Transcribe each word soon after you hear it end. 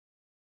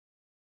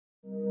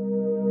I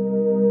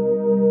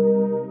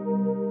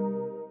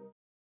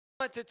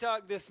want to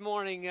talk this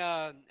morning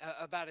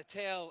about a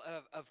tale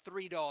of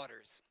three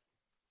daughters.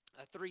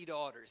 Three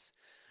daughters.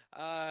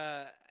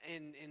 And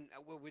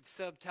we would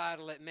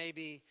subtitle it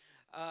maybe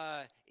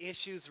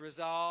Issues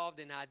Resolved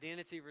and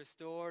Identity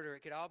Restored, or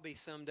it could all be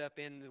summed up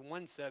in the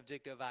one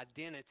subject of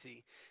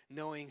identity,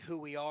 knowing who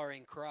we are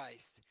in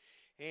Christ.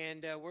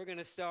 And we're going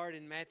to start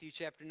in Matthew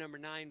chapter number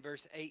 9,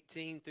 verse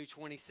 18 through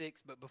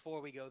 26. But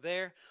before we go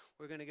there,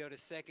 we're going to go to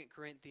 2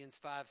 Corinthians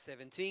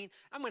 5:17.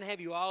 I'm going to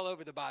have you all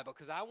over the Bible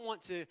because I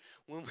want to,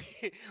 when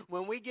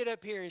we get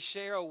up here and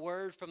share a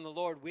word from the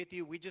Lord with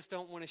you, we just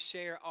don't want to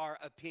share our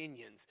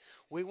opinions.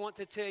 We want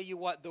to tell you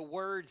what the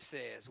Word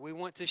says. We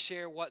want to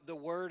share what the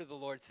Word of the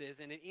Lord says.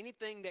 And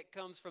anything that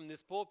comes from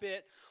this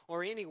pulpit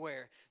or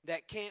anywhere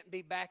that can't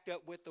be backed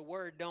up with the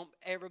Word, don't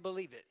ever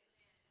believe it.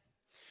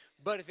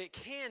 But if it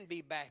can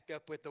be backed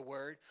up with the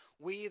Word,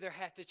 we either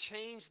have to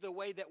change the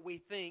way that we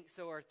think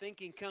so our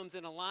thinking comes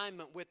in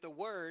alignment with the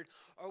Word,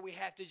 or we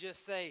have to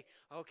just say,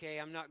 okay,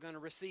 I'm not going to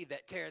receive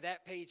that. Tear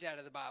that page out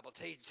of the Bible.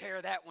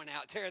 Tear that one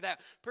out. Tear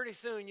that. Pretty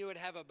soon you would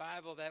have a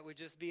Bible that would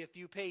just be a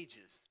few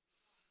pages.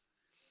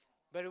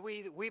 But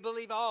we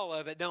believe all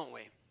of it, don't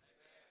we?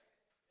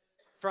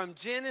 From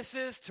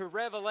Genesis to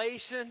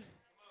Revelation.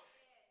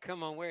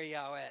 Come on, where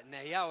y'all at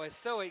now? Y'all are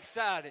so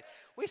excited.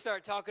 We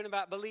start talking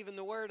about believing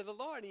the word of the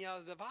Lord, and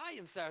y'all, the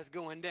volume starts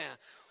going down.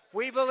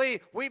 We believe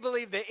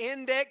the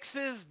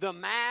indexes, the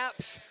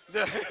maps,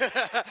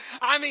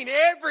 I mean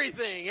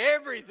everything.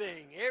 If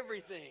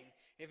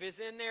it's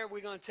in there, we're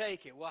going to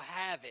take it. We'll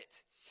have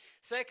it.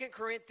 2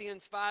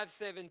 Corinthians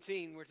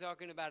 5:17, we're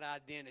talking about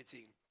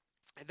identity.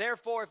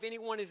 Therefore, if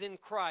anyone is in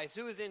Christ,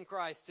 who is in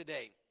Christ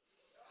today?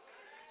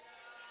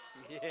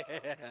 Yeah.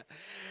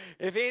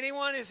 If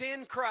anyone is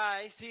in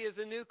Christ, he is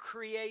a new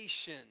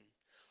creation.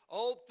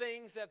 Old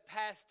things have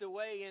passed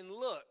away, and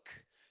look,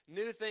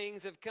 new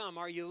things have come.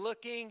 Are you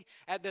looking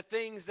at the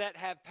things that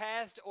have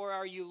passed, or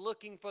are you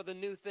looking for the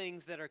new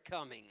things that are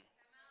coming?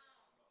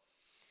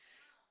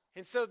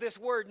 And so this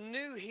word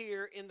new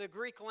here in the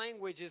Greek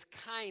language is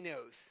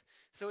kainos.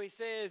 So he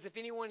says, if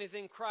anyone is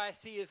in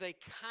Christ, he is a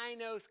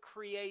kainos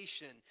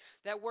creation.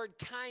 That word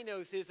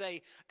kainos is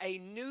a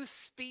new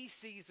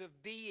species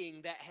of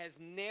being that has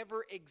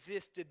never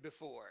existed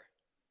before.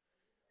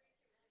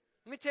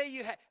 Let me tell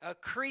you, a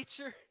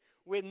creature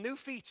with new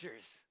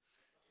features.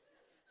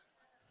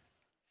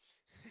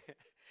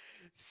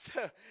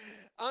 So,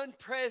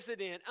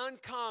 unprecedented,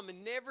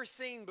 uncommon, never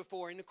seen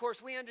before. And of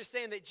course, we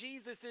understand that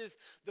Jesus is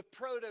the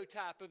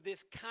prototype of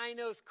this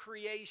kainos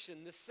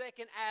creation, the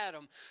second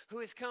Adam, who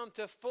has come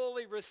to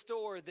fully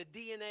restore the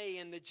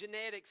DNA and the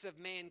genetics of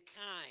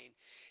mankind.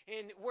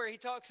 And where he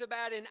talks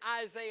about in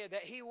Isaiah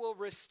that he will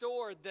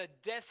restore the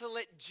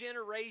desolate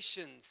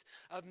generations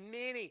of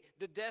many,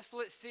 the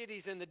desolate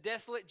cities and the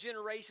desolate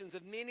generations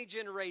of many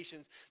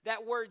generations.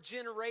 That word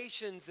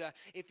generations,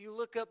 if you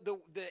look up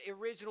the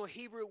original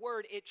Hebrew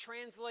word, it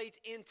translates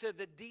into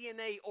the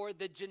DNA or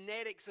the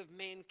genetics of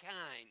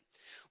mankind.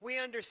 We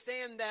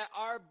understand that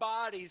our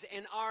bodies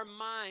and our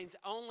minds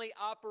only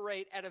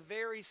operate at a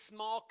very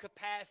small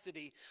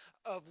capacity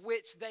of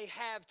which they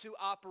have to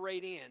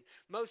operate in.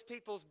 Most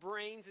people's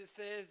brains, it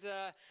says,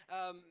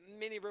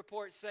 many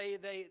reports say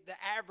the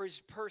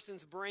average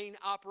person's brain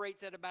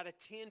operates at about a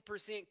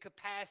 10%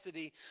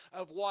 capacity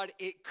of what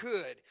it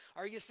could.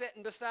 Are you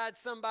sitting beside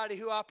somebody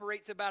who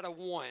operates about a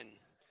 1?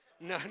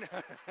 No.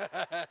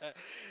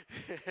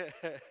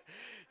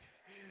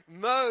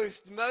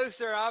 Most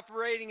are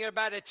operating at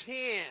about a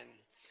 10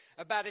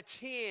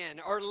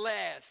 or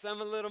less,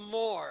 some a little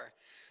more.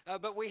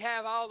 But we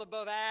have all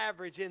above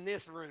average in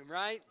this room,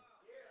 right?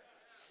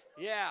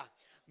 Yeah.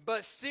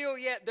 But still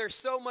yet there's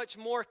so much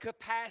more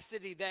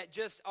capacity that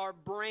just our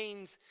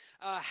brains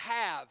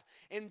have.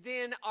 And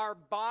then our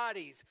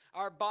bodies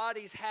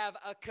have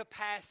a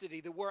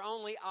capacity that we're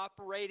only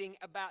operating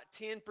about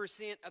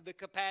 10% of the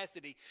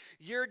capacity.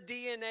 Your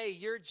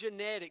DNA, your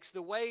genetics,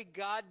 the way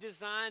God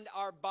designed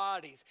our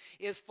bodies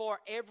is for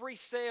every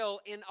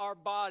cell in our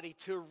body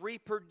to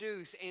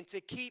reproduce and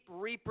to keep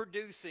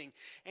reproducing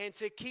and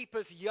to keep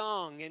us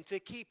young and to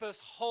keep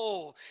us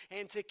whole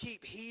and to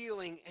keep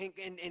healing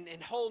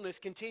and wholeness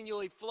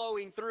continually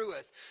flowing through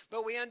us.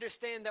 But we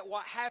understand that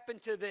what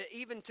happened to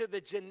even to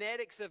the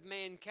genetics of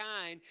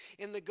mankind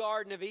in the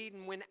Garden of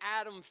Eden when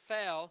Adam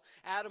fell,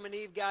 Adam and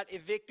Eve got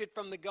evicted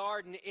from the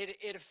garden,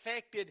 it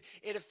affected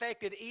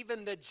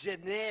even the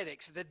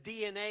genetics, the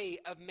DNA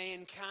of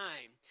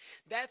mankind.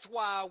 That's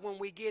why when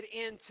we get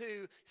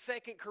into 2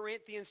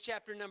 Corinthians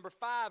chapter number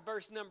 5,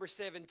 verse number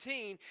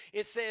 17,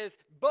 it says,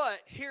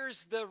 but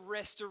here's the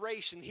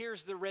restoration,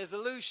 here's the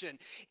resolution.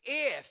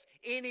 If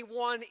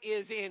anyone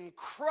is in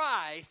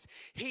Christ,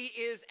 he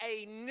is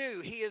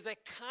he is a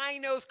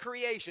kainos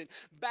creation,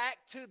 back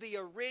to the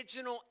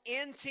original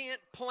intent,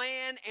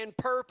 plan, and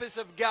purpose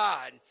of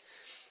God.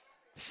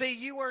 See,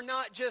 you are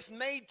not just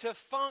made to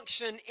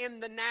function in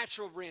the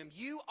natural realm.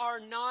 You are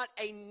not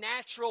a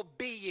natural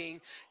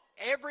being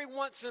every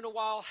once in a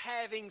while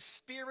having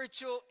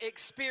spiritual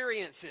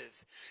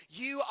experiences.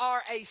 You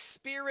are a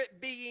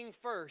spirit being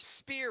first.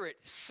 Spirit,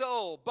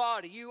 soul,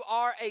 body. You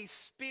are a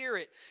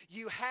spirit.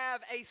 You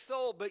have a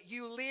soul, but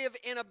you live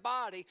in a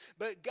body.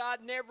 But God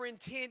never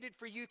intended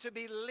for you to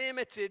be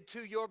limited to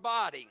your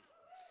body.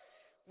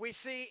 We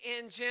see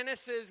in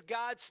Genesis,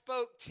 God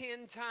spoke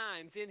 10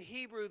 times. In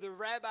Hebrew, the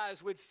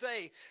rabbis would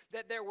say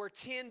that there were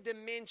 10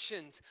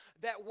 dimensions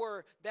that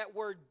were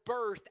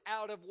birthed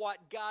out of what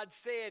God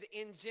said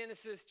in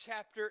Genesis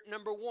chapter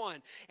number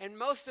 1. And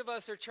most of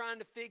us are trying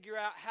to figure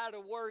out how to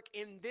work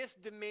in this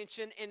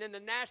dimension and in the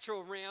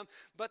natural realm,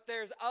 but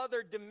there's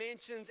other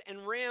dimensions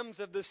and realms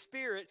of the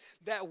Spirit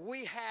that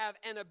we have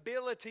an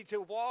ability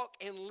to walk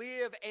and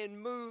live and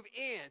move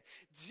in.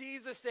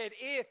 Jesus said,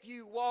 if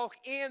you walk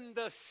in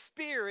the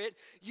Spirit,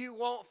 you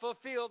won't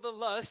fulfill the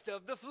lust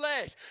of the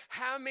flesh.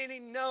 How many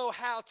know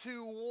how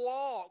to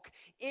walk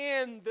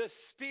in the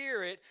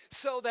Spirit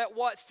so that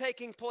what's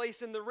taking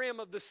place in the realm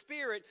of the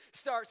Spirit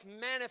starts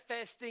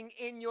manifesting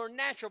in your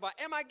natural body?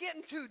 Am I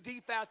getting too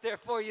deep out there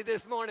for you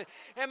this morning?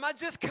 Am I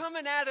just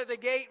coming out of the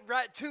gate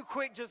right too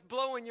quick, just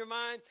blowing your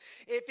mind?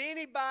 If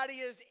anybody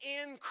is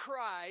in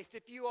Christ,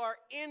 if you are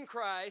in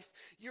Christ,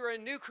 you're a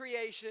new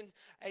creation,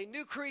 a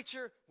new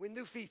creature with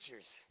new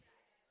features.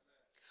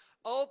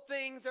 Old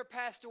things are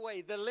passed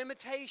away. The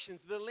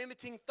limitations, the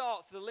limiting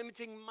thoughts, the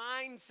limiting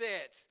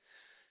mindsets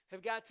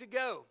have got to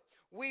go.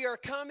 We are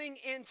coming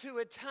into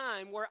a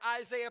time where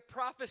Isaiah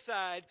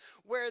prophesied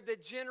where the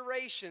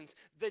generations,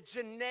 the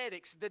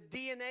genetics, the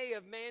DNA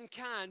of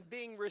mankind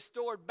being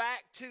restored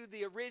back to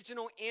the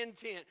original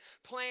intent,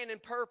 plan,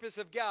 and purpose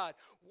of God.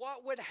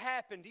 What would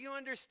happen? Do you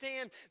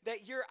understand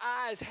that your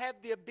eyes have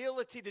the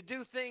ability to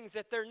do things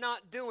that they're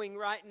not doing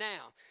right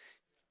now?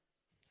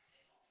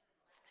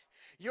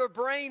 Your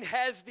brain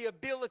has the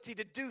ability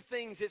to do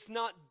things it's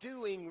not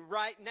doing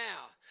right now.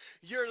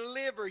 Your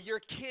liver, your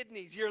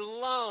kidneys, your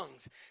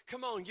lungs,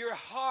 come on, your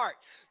heart,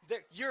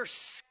 your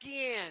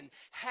skin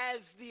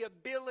has the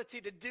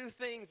ability to do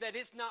things that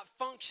it's not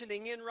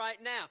functioning in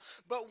right now.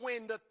 But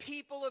when the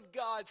people of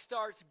God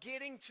starts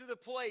getting to the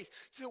place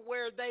to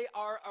where they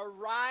are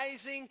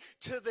arising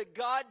to the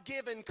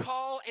God-given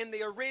call and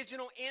the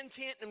original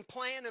intent and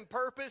plan and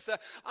purpose,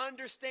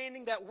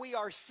 understanding that we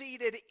are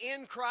seated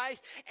in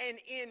Christ and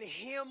in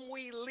Him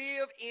we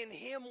live, in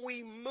Him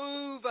we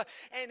move,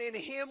 and in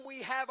Him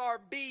we have our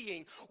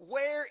being.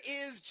 Where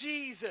is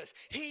Jesus?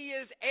 He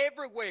is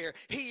everywhere.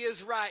 He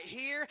is right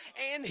here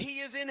and He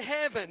is in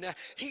heaven.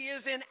 He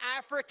is in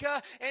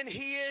Africa and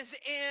He is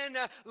in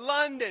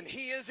London.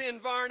 He is in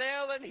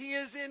Varnell and He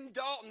is in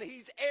Dalton.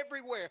 He's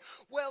everywhere.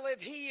 Well, if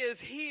He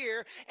is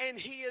here and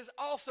He is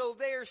also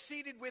there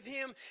seated with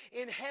Him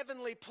in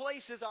heavenly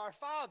places, our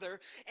Father,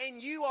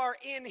 and you are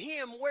in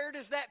Him, where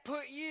does that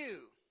put you?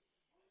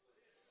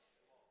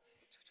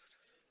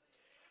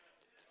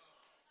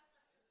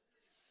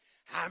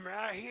 I'm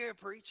right here,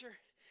 preacher.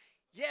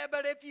 Yeah,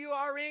 but if you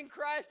are in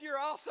Christ, you're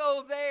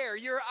also there.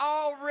 You're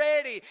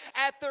already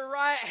at the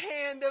right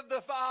hand of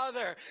the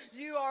Father.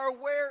 You are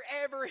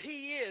wherever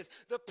He is.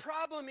 The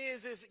problem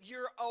is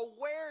your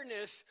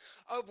awareness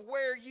of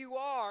where you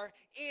are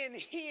in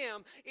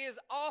Him is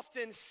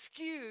often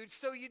skewed,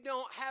 so you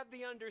don't have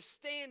the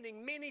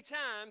understanding many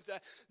times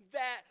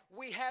that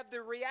we have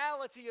the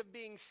reality of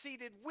being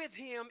seated with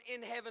Him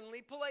in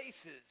heavenly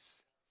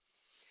places.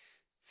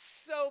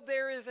 So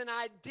there is an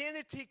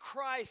identity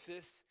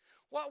crisis.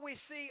 What we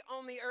see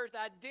on the earth,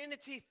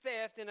 identity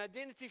theft and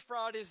identity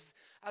fraud is,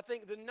 I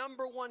think, the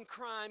number one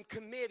crime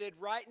committed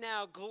right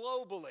now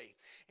globally.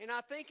 And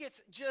I think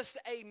it's just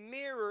a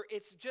mirror,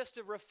 it's just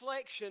a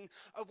reflection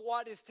of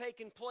what is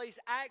taking place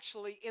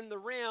actually in the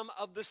realm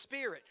of the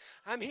Spirit.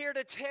 I'm here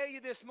to tell you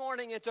this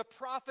morning and to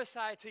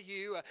prophesy to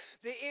you,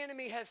 the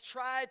enemy has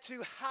tried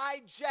to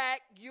hijack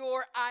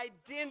your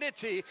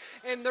identity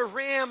in the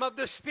realm of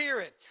the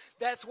Spirit.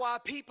 That's why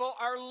people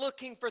are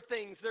looking for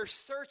things. They're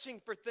searching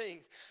for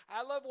things.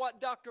 I love what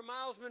Dr.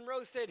 Miles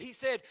Monroe said. He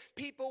said,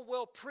 people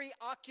will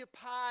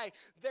preoccupy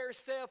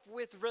themselves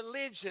with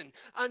religion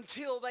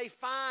until they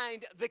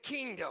find the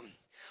kingdom.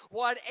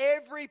 What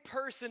every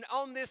person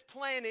on this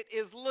planet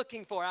is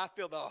looking for, I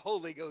feel the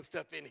Holy Ghost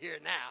up in here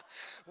now.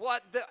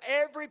 What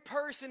every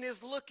person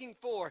is looking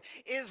for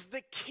is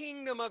the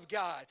kingdom of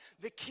God.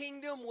 The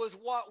kingdom was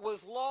what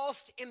was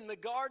lost in the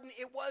garden.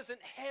 It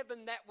wasn't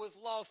heaven that was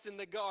lost in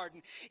the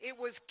garden. It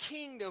was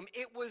kingdom.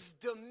 It was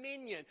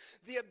dominion.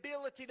 The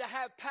ability to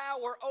have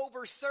power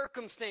over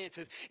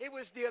circumstances. It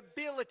was the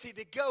ability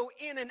to go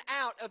in and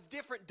out of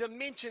different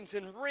dimensions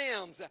and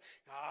realms.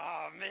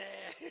 Oh,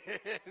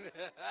 man.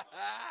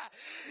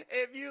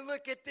 If you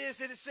look at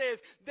this, it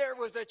says there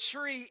was a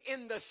tree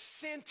in the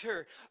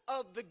center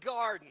of the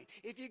garden.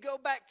 If you go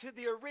back to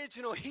the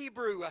original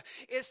Hebrew,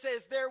 it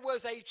says there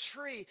was a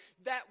tree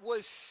that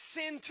was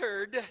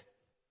centered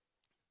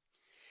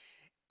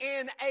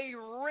in a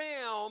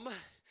realm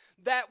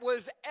that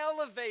was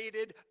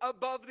elevated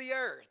above the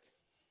earth.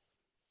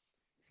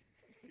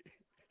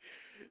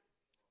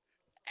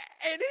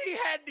 And he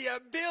had the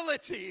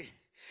ability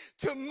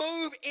to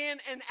move in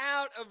and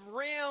out of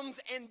realms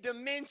and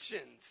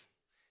dimensions.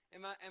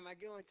 Am I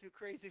going too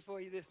crazy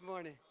for you this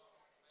morning?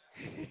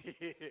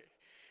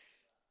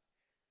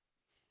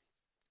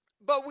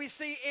 But we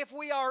see if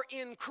we are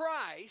in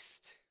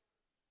Christ,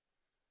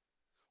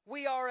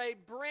 we are a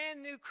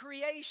brand new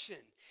creation.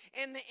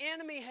 And the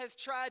enemy has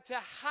tried to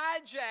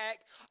hijack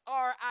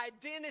our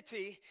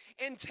identity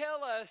and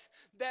tell us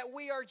that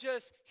we are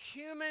just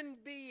human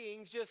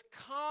beings, just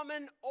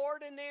common,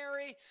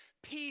 ordinary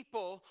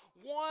people,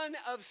 one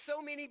of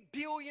so many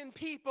billion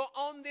people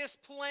on this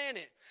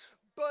planet.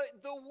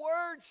 But the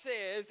word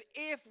says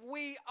if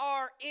we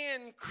are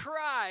in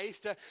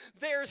Christ,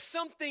 there's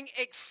something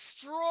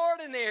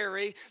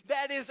extraordinary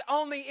that is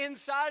on the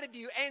inside of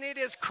you. And it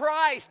is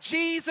Christ,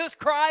 Jesus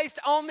Christ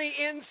on the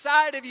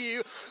inside of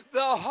you,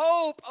 the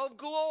hope of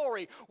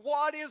glory.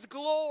 What is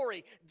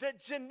glory? The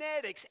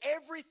genetics,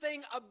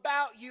 everything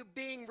about you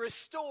being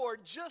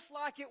restored just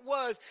like it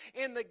was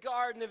in the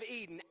Garden of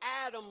Eden.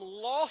 Adam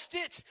lost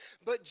it,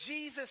 but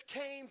Jesus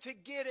came to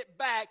get it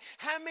back.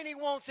 How many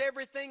wants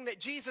everything that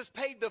Jesus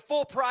paid the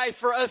full price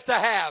for us to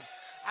have?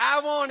 I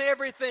want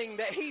everything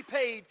that he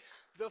paid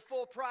the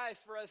full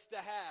price for us to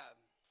have.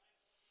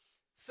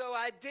 So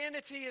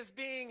identity is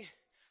being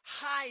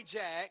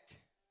hijacked.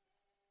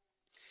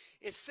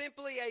 It's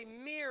simply a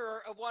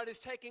mirror of what is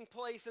taking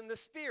place in the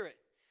spirit.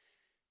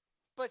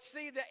 But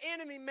see, the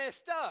enemy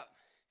messed up.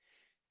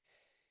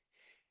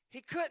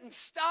 He couldn't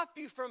stop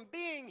you from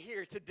being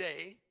here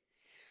today,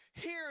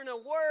 hearing a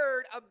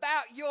word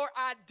about your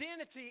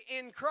identity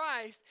in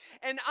Christ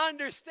and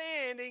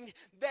understanding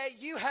that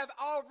you have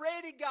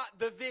already got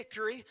the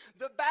victory.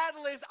 The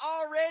battle has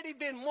already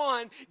been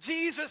won.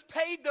 Jesus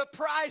paid the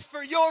price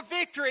for your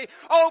victory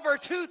over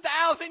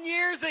 2,000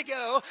 years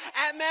ago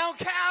at Mount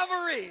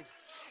Calvary.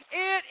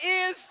 It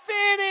is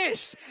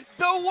finished.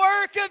 The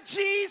work of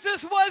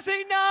Jesus was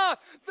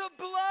enough. The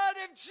blood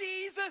of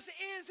Jesus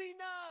is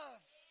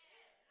enough.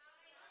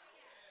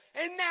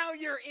 And now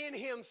you're in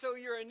him, so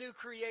you're a new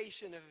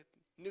creation,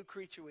 a new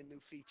creature with new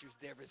features,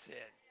 Deborah said.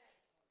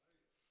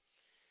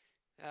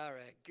 All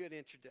right, good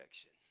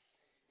introduction.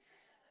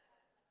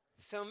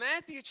 So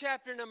Matthew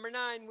chapter number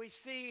 9, we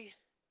see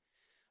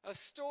a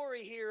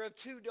story here of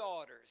two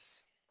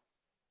daughters,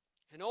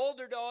 an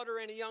older daughter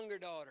and a younger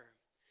daughter.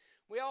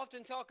 We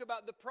often talk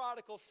about the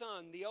prodigal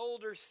son, the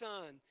older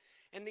son,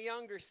 and the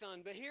younger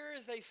son. But here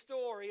is a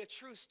story, a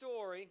true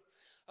story,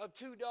 of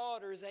two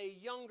daughters, a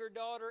younger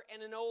daughter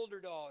and an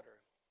older daughter.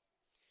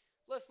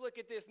 Let's look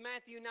at this.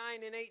 Matthew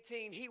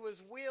 9:18. He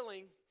was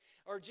willing,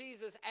 or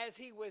Jesus, as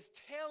he was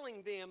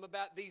telling them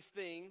about these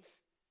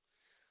things,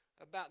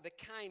 about the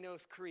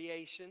kainos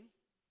creation,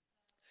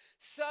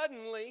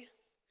 suddenly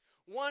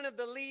one of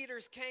the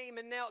leaders came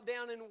and knelt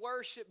down and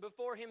worshiped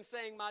before him,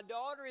 saying, "My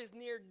daughter is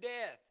near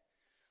death,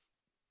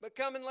 but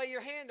come and lay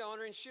your hand on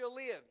her and she'll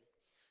live."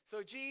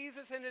 So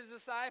Jesus and his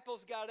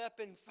disciples got up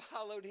and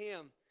followed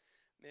him.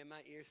 Man,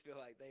 my ears feel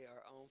like they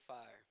are on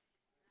fire.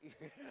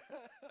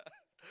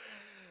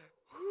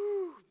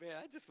 Whew, man,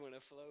 I just want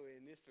to flow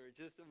in this for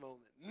just a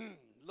moment.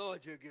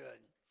 Lord, you're good.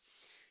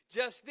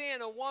 Just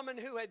then, a woman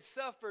who had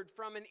suffered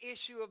from an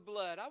issue of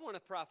blood. I want to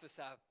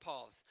prophesy,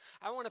 pause.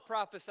 I want to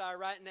prophesy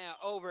right now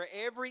over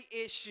every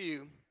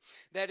issue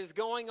that is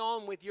going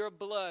on with your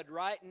blood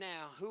right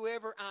now.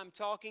 Whoever I'm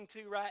talking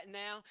to right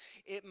now,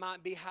 it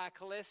might be high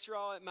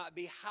cholesterol, it might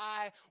be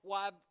high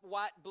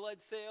white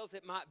blood cells,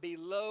 it might be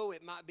low,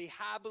 it might be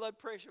high blood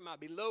pressure, it might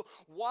be low.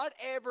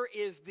 Whatever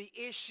is the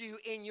issue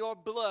in your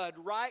blood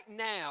right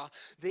now,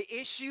 the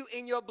issue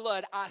in your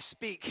blood, I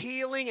speak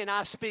healing and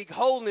I speak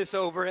wholeness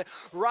over it.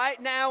 Right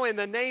now, in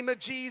the name of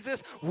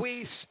Jesus,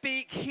 we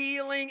speak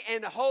healing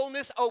and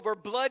wholeness over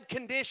blood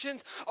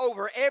conditions,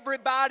 over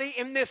everybody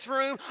in this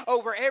room,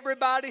 over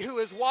everybody who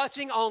is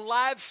watching on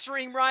live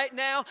stream right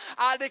now.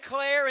 I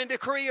declare and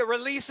decree a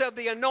release of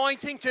the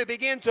anointing to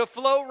begin to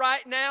flow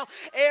right now.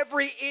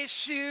 Every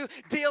issue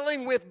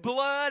dealing with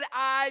blood,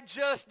 I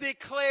just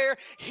declare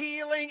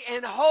healing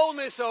and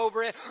wholeness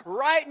over it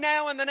right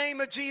now in the name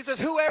of Jesus.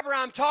 Whoever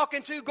I'm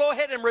talking to, go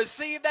ahead and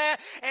receive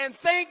that and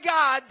thank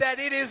God that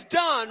it is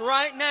done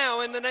right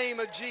now in the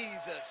name of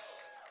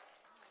Jesus.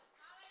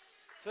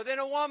 So then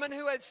a woman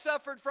who had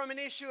suffered from an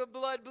issue of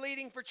blood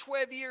bleeding for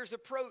 12 years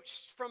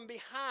approached from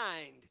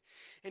behind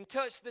and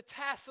touched the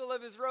tassel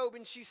of his robe.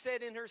 And she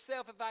said in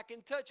herself, "If I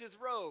can touch his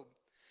robe,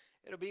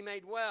 it'll be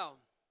made well."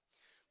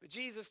 But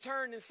Jesus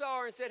turned and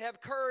saw her and said,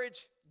 "Have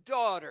courage,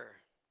 daughter."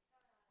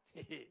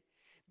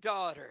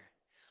 Daughter.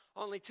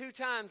 Only 2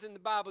 times in the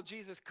Bible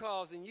Jesus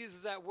calls and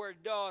uses that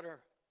word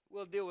daughter.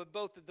 We'll deal with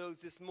both of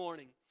those this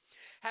morning.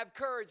 Have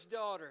courage,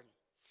 daughter.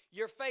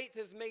 Your faith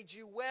has made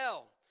you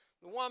well.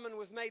 The woman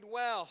was made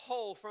well,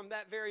 whole from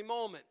that very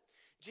moment.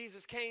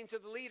 Jesus came to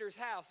the leader's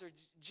house, or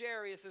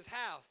Jairus'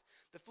 house.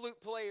 The flute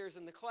players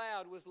and the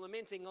crowd was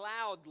lamenting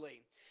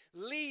loudly.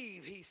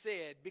 "Leave," he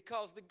said,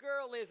 "because the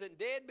girl isn't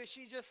dead, but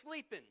she's just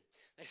sleeping."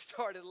 They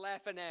started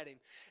laughing at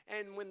him.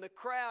 And when the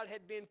crowd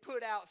had been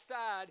put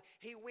outside,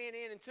 he went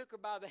in and took her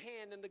by the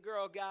hand, and the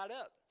girl got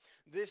up.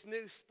 This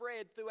news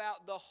spread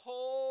throughout the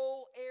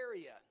whole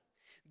area.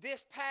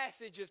 This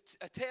passage of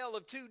a tale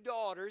of two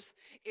daughters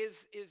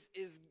is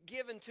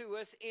given to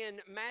us in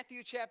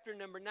Matthew chapter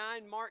number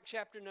 9, Mark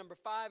chapter number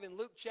 5, and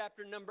Luke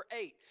chapter number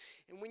 8.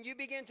 And when you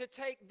begin to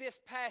take this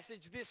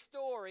passage, this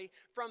story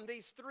from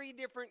these three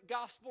different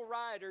gospel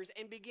writers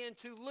and begin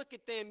to look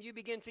at them, you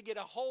begin to get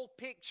a whole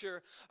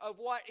picture of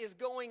what is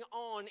going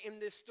on in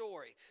this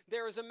story.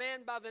 There is a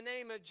man by the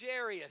name of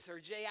Jairus,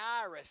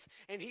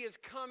 and he is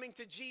coming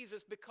to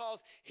Jesus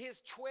because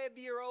his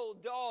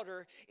 12-year-old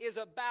daughter is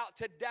about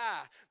to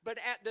die. But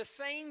at the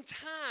same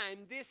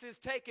time this is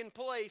taking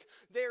place,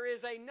 there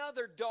is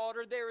another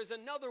daughter, there is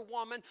another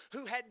woman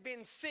who had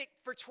been sick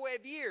for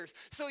 12 years.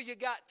 So you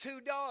got two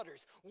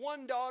daughters.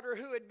 One daughter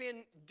who had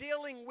been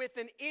dealing with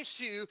an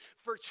issue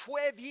for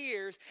 12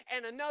 years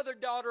and another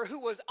daughter who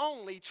was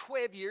only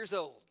 12 years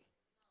old.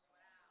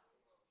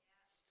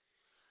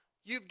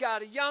 You've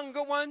got a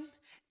younger one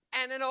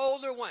and an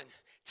older one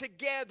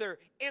together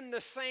in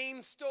the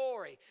same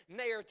story. And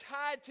they are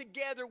tied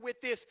together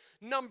with this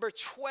number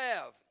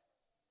 12.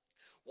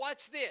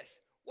 Watch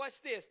this.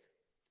 Watch this.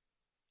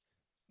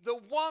 The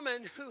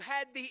woman who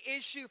had the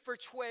issue for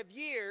 12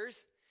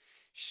 years,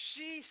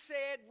 she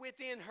said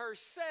within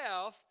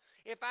herself,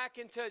 if I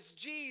can touch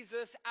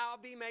Jesus, I'll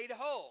be made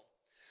whole.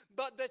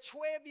 But the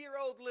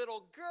 12-year-old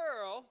little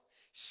girl,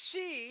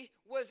 she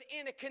was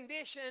in a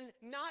condition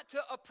not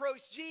to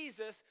approach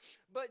Jesus,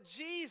 but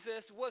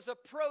Jesus was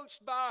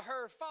approached by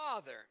her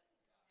father.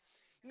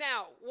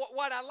 Now,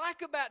 what I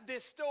like about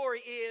this story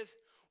is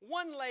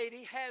one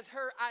lady has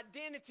her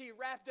identity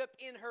wrapped up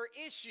in her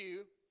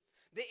issue,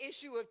 the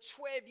issue of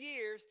 12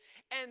 years,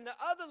 and the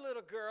other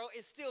little girl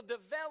is still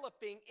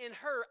developing in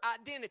her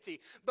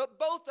identity. But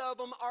both of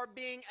them are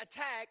being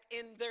attacked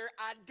in their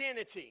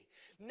identity.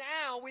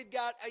 Now we've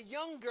got a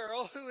young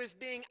girl who is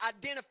being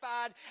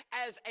identified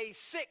as a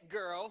sick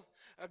girl,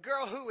 a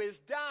girl who is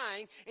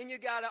dying, and you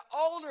got an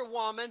older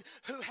woman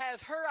who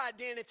has her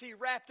identity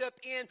wrapped up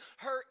in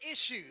her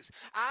issues.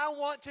 I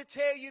want to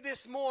tell you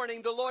this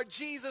morning, the Lord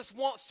Jesus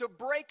wants to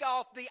break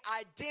off the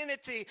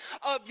identity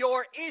of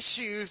your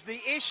issues, the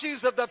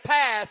issues of the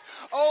past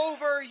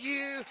over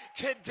you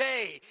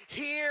today,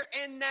 here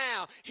and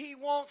now. He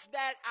wants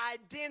that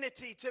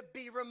identity to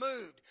be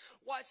removed.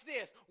 Watch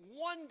this.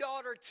 One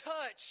daughter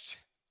touched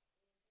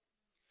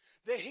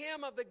the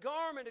hem of the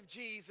garment of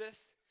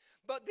Jesus,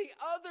 but the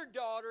other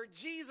daughter,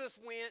 Jesus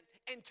went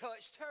and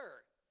touched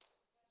her.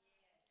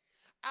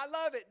 I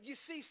love it. You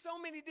see so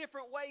many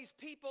different ways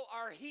people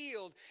are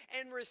healed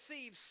and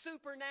receive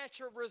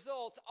supernatural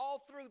results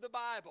all through the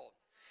Bible.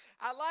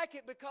 I like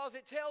it because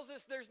it tells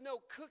us there's no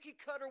cookie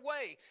cutter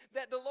way,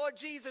 that the Lord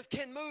Jesus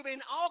can move in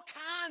all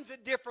kinds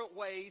of different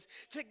ways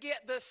to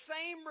get the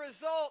same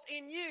result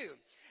in you.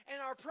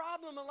 And our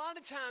problem a lot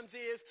of times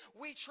is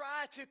we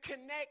try to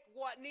connect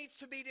what needs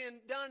to be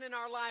done in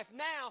our life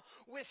now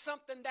with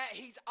something that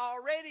He's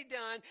already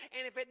done.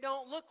 And if it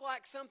don't look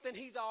like something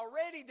He's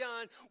already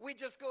done, we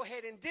just go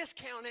ahead and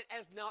discount it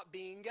as not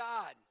being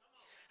God.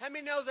 How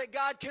many knows that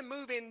God can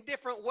move in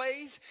different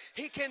ways?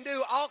 He can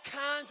do all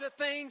kinds of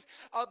things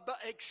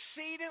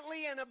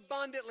exceedingly and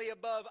abundantly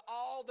above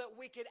all that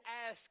we could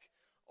ask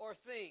or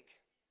think.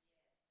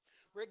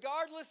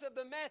 Regardless of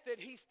the method,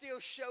 He still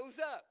shows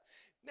up.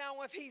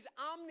 Now, if He's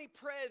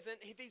omnipresent,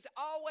 if He's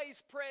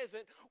always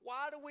present,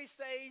 why do we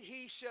say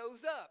He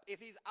shows up? If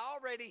He's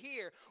already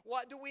here,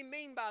 what do we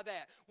mean by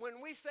that?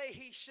 When we say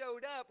He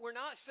showed up, we're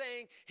not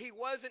saying He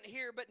wasn't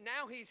here, but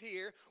now He's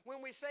here.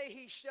 When we say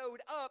He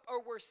showed up,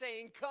 or we're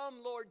saying, come,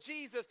 Lord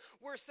Jesus,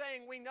 we're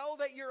saying we know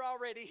that you're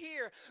already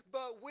here,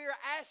 but we're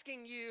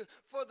asking you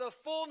for the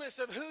fullness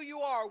of who you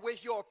are,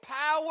 with your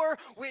power,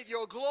 with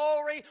your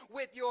glory,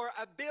 with your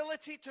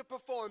ability to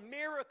perform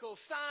miracles,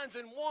 signs,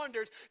 and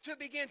wonders, to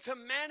begin to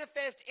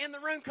manifest in the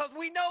room, because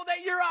we know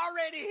that you're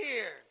already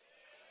here.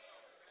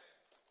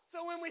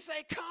 So when we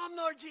say, come,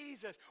 Lord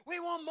Jesus, we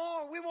want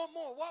more, we want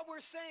more. What we're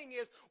saying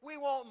is we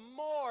want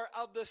more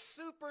of the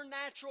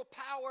supernatural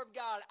power of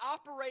God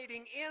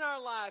operating in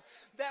our life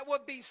that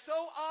would be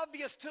so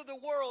obvious to the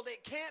world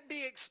it can't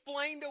be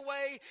explained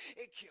away.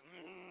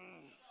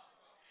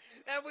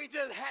 And we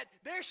just had,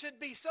 there should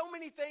be so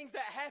many things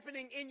that are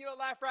happening in your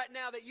life right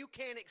now that you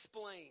can't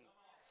explain.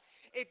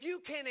 If you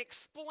can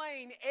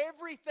explain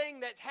everything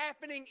that's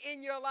happening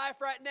in your life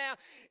right now,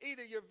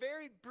 either you're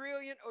very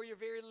brilliant or you're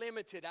very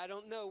limited. I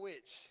don't know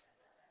which.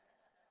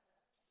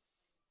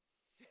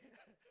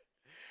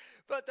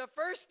 But the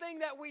first thing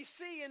that we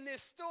see in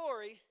this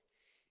story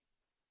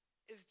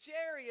is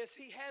Jairus.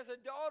 He has a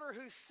daughter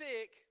who's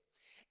sick,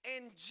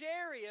 and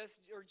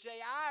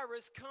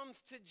Jairus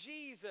comes to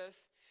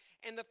Jesus,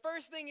 and the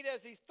first thing he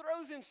does, he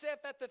throws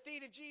himself at the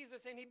feet of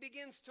Jesus and he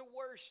begins to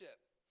worship.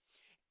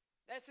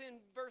 That's in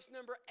verse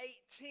number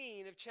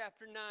 18 of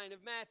chapter 9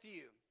 of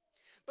Matthew.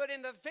 But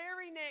in the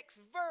very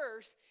next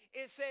verse,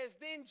 it says,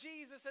 then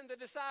Jesus and the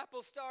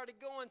disciples started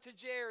going to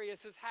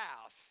Jairus'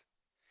 house.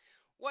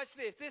 Watch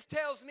this. This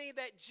tells me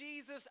that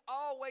Jesus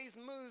always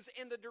moves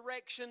in the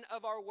direction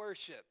of our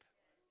worship.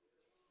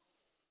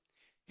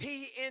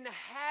 He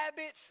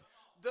inhabits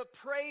the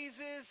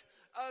praises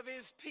of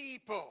His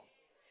people.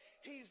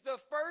 He's the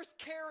first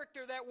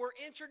character that we're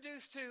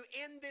introduced to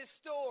in this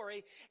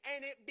story,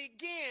 and it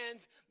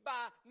begins by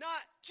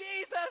not,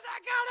 Jesus, I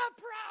got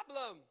a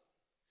problem.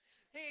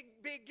 He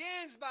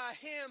begins by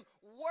him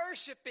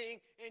worshiping,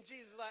 and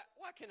Jesus is like,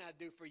 what can I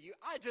do for you?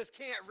 I just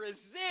can't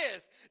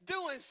resist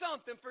doing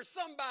something for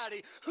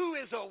somebody who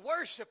is a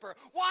worshiper.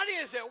 What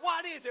is it?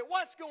 What is it?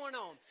 What's going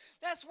on?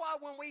 That's why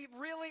when we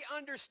really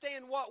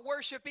understand what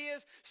worship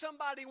is,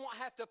 somebody won't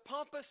have to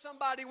pump us.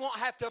 Somebody won't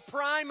have to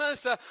prime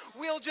us.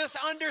 We'll just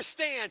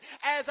understand.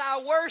 As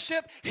I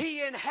worship,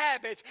 he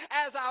inhabits.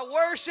 As I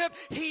worship,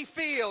 he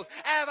feels.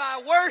 As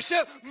I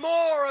worship,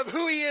 more of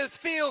who he is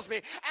fills me.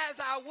 As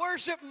I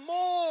worship,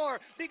 more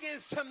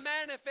begins to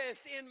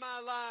manifest in my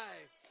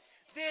life.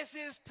 This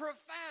is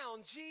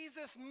profound.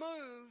 Jesus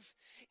moves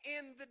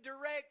in the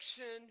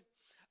direction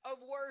of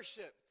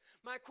worship.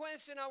 My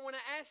question I want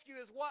to ask you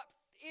is, what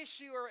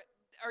issue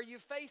are you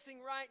facing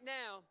right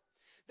now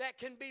that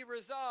can be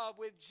resolved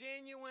with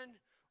genuine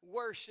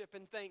worship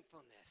and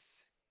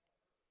thankfulness?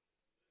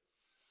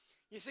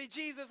 You see,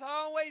 Jesus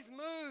always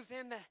moves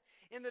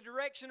in the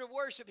direction of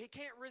worship. He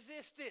can't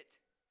resist it.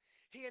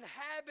 He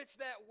inhabits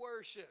that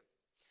worship.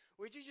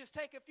 Would you just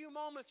take a few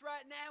moments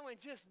right now and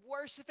just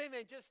worship him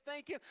and just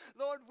thank him?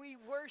 Lord, we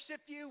worship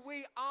you.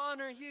 We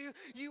honor you.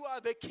 You are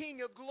the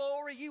King of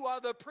glory. You are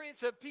the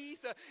Prince of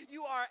peace.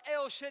 You are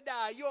El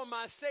Shaddai. You're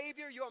my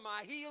Savior. You're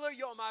my healer.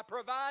 You're my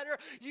provider.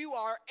 You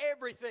are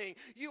everything.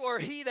 You are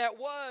he that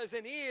was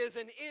and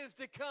is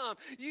to come.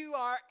 You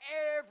are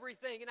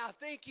everything. And I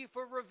thank you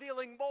for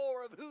revealing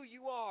more of who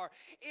you are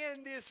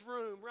in this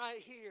room right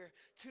here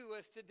to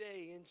us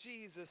today in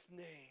Jesus'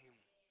 name.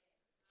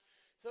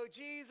 So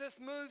Jesus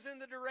moves in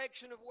the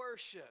direction of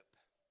worship.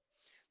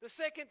 The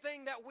second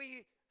thing that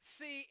we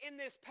see in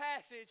this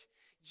passage,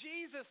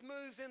 Jesus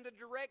moves in the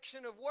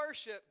direction of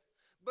worship,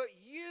 but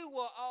you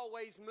will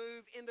always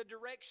move in the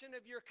direction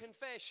of your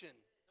confession.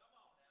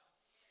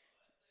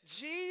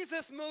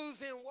 Jesus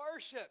moves in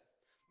worship,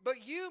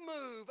 but you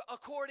move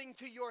according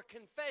to your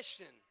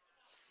confession.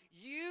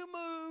 You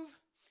move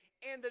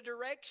in the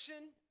direction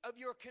of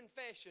your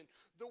confession.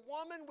 The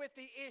woman with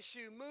the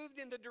issue moved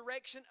in the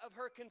direction of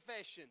her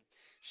confession.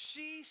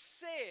 She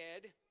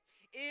said,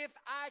 if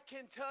I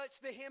can touch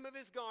the hem of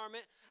his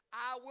garment,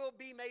 I will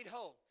be made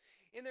whole.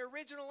 In the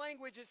original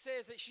language, it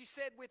says that she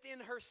said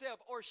within herself,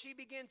 or she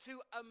began to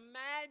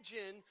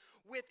imagine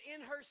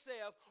within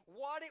herself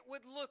what it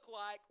would look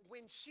like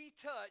when she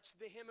touched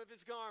the hem of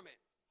his garment.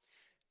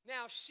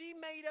 Now, she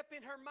made up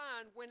in her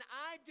mind, when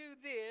I do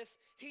this,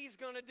 he's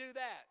going to do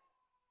that.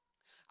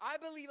 I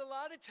believe a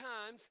lot of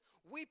times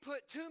we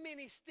put too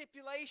many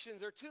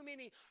stipulations or too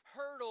many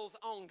hurdles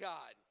on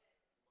God.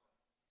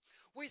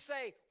 We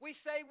say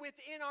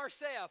within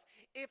ourselves,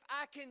 if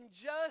I can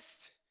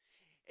just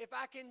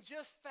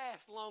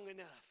fast long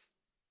enough,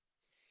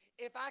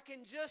 if I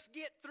can just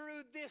get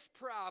through this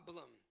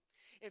problem,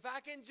 if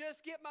I can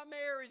just get my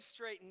marriage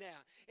straightened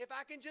out, if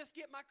I can just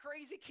get my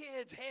crazy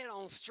kid's head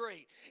on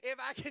straight, if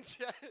I can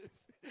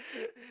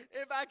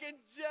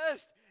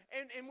just,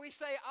 and we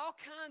say all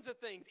kinds of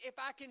things. If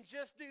I can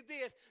just do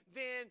this,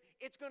 then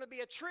it's going to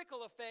be a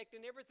trickle effect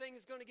and everything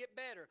is going to get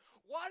better.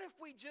 What if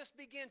we just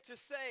begin to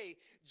say,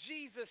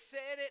 Jesus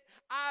said it,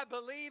 I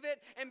believe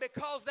it, and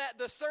because that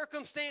the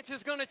circumstance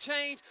is going to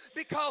change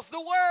because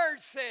the Word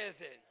says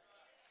it.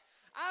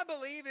 I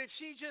believe if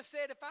she just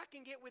said, if I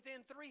can get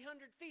within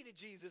 300 feet of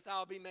Jesus,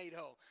 I'll be made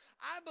whole.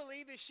 I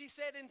believe if she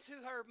said into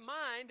her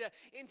mind,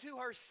 into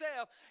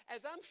herself,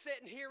 as I'm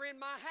sitting here in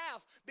my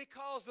house,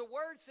 because the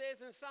Word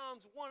says in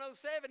Psalms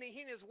 107,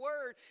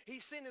 He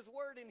sent His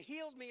Word and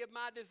healed me of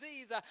my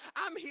disease.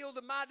 I'm healed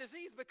of my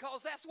disease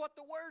because that's what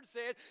the Word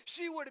said.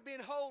 She would have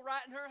been whole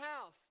right in her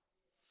house.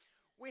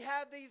 We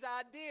have these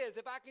ideas.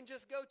 If I can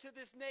just go to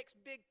this next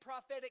big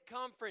prophetic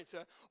conference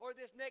or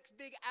this next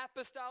big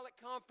apostolic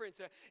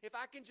conference, if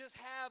I can just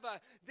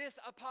have this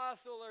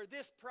apostle or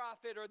this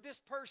prophet or this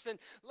person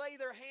lay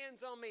their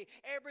hands on me,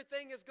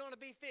 everything is going to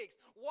be fixed.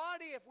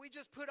 What if we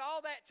just put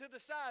all that to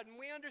the side and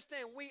we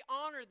understand we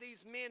honor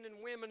these men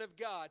and women of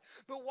God?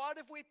 But what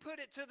if we put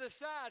it to the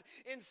side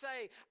and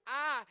say,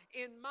 I,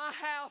 in my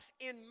house,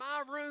 in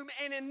my room,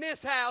 and in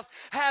this house,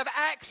 have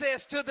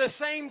access to the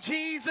same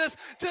Jesus,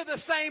 to the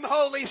same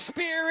Holy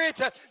Spirit,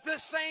 the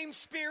same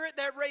Spirit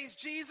that raised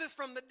Jesus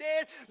from the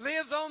dead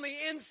lives on the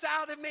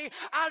inside of me.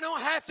 I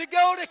don't have to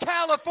go to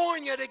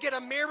California to get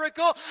a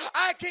miracle.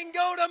 I can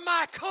go to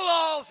my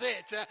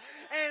closet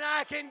and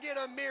I can get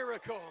a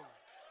miracle.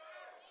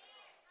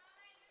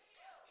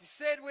 She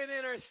said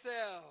within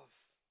herself,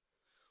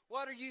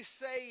 what are you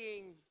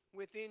saying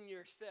within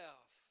yourself?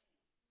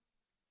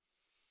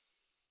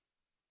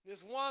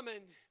 This woman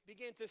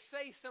began to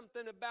say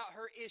something about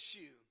her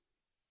issue.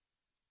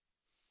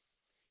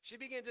 She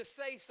began to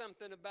say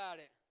something about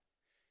it.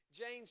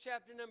 James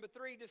chapter number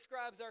 3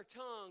 describes our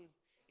tongue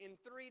in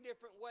 3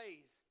 different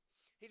ways.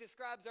 He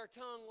describes our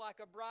tongue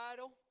like a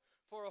bridle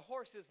for a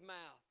horse's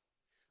mouth,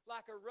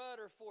 like a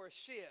rudder for a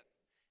ship,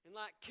 and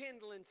like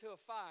kindling to a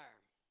fire.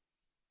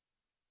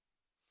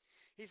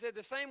 He said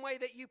the same way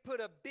that you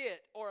put a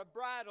bit or a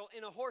bridle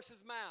in a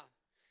horse's mouth,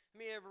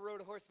 Me ever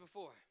rode a horse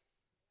before?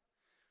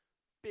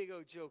 Big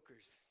old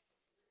jokers.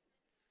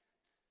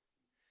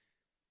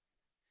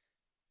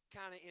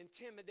 Kind of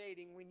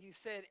intimidating when you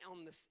sit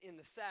in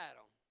the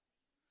saddle.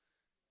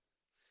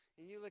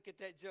 And you look at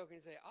that joker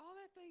and say, all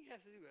that thing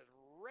has to do is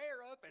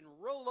rear up and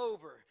roll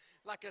over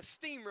like a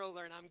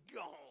steamroller and I'm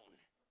gone.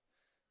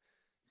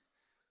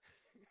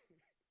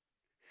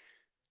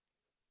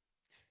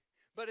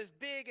 But as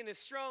big and as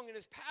strong and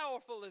as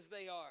powerful as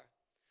they are,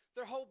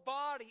 their whole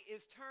body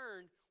is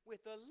turned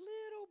with a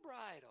little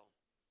bridle.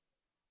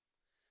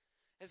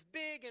 As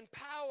big and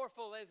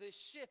powerful as a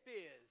ship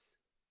is,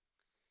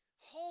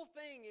 whole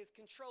thing is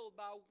controlled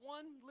by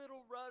one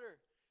little rudder,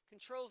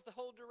 controls the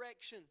whole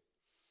direction.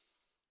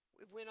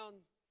 We went on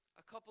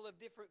a couple of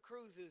different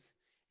cruises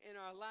in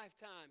our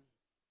lifetime.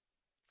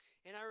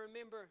 And I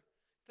remember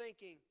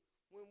thinking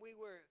when we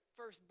were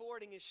first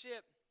boarding a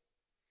ship,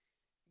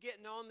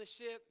 getting on the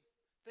ship,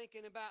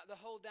 thinking about the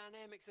whole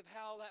dynamics of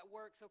how that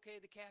works.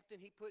 Okay, the captain,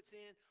 he puts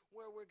in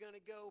where we're going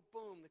to go.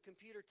 Boom, the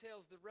computer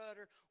tells the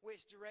rudder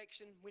which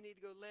direction we need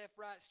to go, left,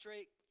 right,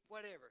 straight,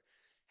 whatever.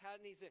 How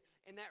it needs it.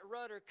 And that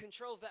rudder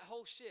controls that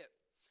whole ship.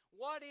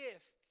 What if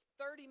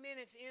 30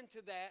 minutes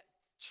into that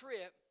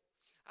trip,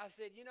 I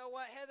said, you know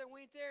what, Heather,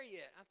 we ain't there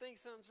yet. I think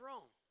something's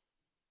wrong.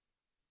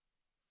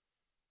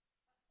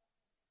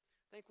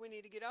 I think we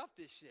need to get off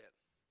this ship.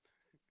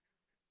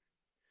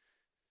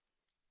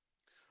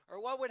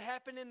 Or what would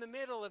happen in the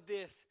middle of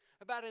this,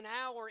 about an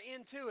hour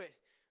into it?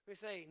 We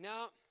say,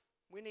 no,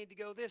 we need to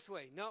go this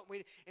way. No,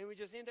 and we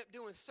just end up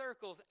doing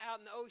circles out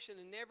in the ocean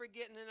and never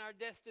getting in our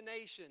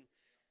destination.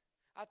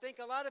 I think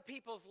a lot of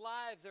people's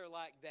lives are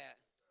like that.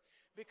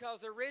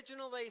 Because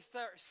originally they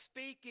start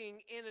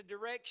speaking in a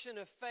direction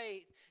of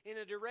faith, in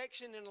a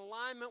direction in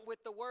alignment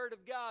with the Word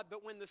of God.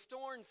 But when the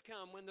storms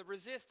come, when the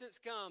resistance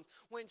comes,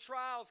 when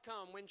trials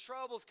come, when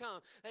troubles come,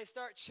 they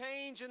start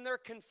changing their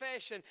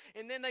confession.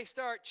 And then they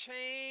start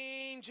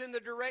changing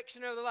the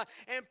direction of their life.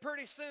 And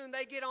pretty soon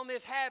they get on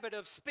this habit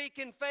of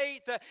speaking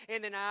faith.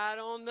 And then I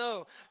don't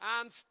know.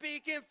 I'm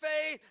speaking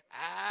faith.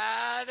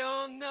 I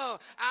don't know.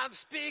 I'm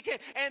speaking.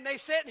 And they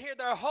sitting here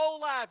their whole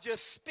life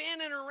just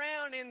spinning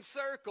around in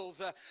circles.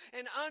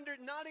 And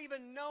not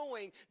even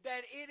knowing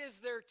that it is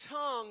their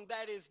tongue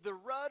that is the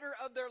rudder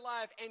of their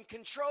life and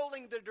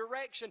controlling the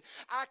direction.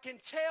 I can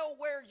tell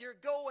where you're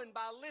going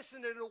by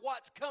listening to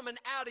what's coming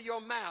out of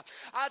your mouth.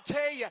 I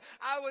tell you,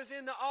 I was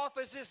in the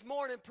office this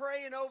morning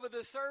praying over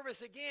the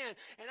service again,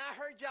 and I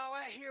heard y'all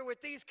out here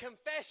with these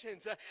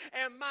confessions,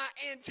 and my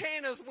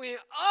antennas went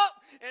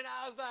up, and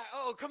I was like,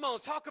 oh, come on,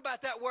 talk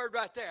about that word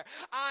right there.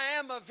 I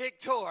am a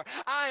victor.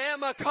 I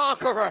am a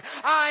conqueror.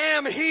 I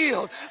am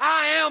healed.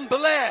 I am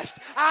blessed.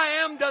 I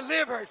am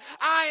delivered.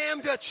 I am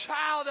the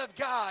child of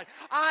God.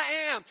 I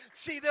am.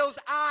 See, those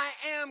I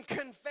am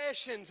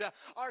confessions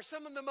are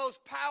some of the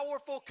most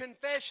powerful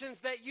confessions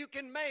that you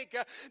can make.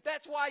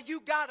 That's why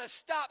you got to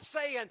stop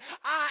saying,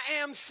 I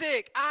am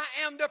sick. I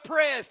am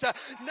depressed.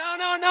 No,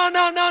 no, no,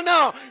 no, no,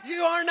 no.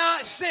 You are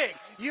not sick.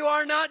 You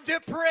are not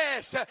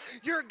depressed.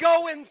 You're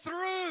going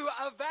through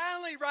a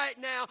valley right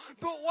now,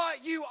 but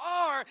what you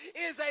are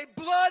is a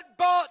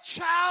blood-bought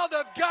child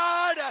of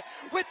God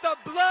with the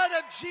blood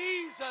of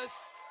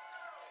Jesus.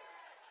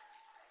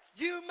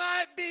 You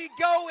might be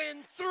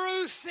going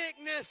through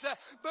sickness,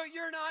 but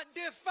you're not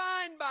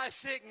defined by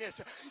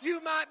sickness.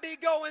 You might be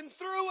going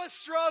through a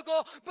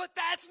struggle, but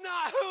that's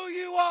not who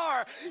you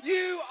are.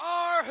 You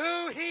are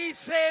who He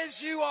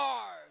says you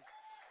are.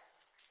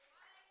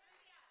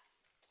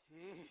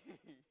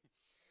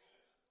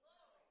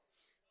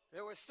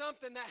 There was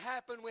something that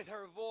happened with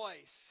her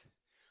voice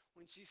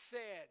when she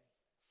said,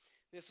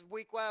 this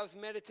week while I was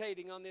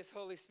meditating on this,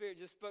 Holy Spirit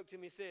just spoke to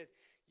me and said,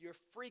 your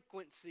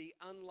frequency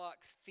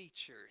unlocks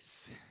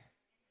features.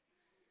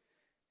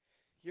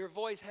 Your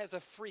voice has a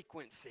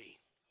frequency.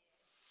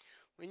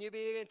 When you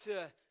begin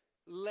to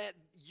let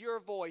your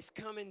voice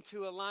come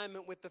into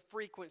alignment with the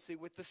frequency,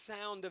 with the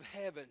sound of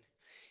heaven,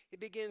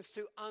 it begins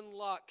to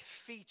unlock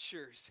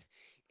features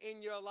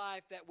in your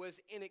life that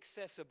was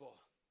inaccessible.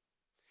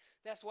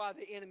 That's why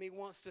the enemy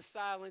wants to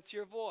silence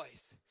your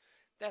voice.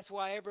 That's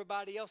why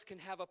everybody else can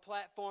have a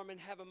platform and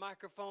have a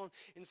microphone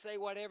and say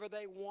whatever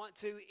they want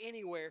to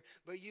anywhere.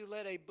 But you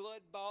let a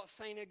blood-bought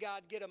saint of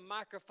God get a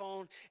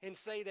microphone and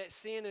say that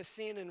sin is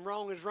sin and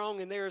wrong is wrong,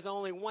 and there is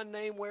only one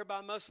name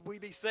whereby must we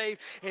be saved,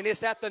 and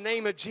it's at the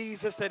name of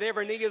Jesus that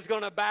every knee is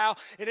going to bow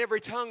and every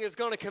tongue is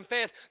going to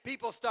confess.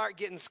 People start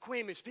getting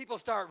squeamish. People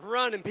start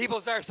running. People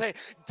start saying,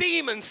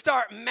 demons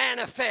start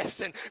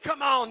manifesting.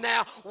 Come on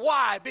now.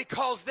 Why?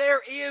 Because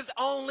there is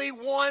only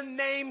one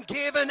name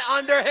given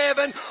under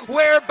heaven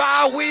whereby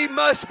we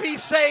must be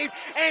saved,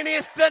 and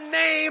it's the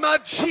name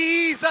of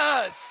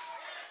Jesus.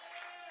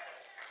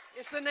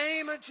 It's the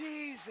name of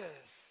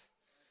Jesus.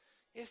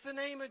 It's the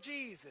name of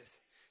Jesus.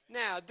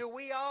 Now, do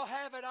we all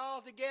have it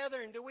all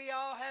together and do we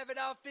all have it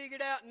all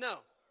figured out? No.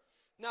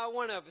 Not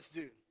one of us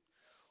do.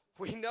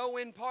 We know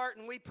in part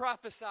and we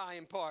prophesy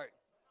in part.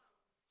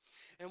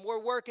 And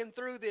we're working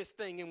through this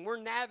thing, and we're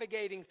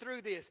navigating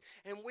through this,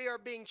 and we are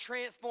being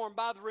transformed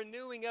by the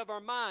renewing of our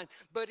mind.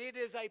 But it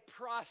is a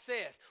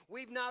process.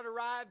 We've not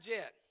arrived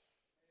yet.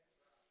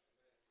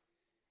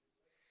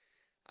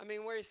 I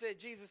mean, where he said,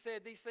 Jesus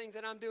said, these things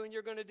that I'm doing,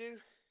 you're going to do.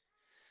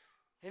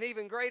 And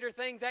even greater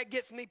things, that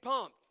gets me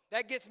pumped.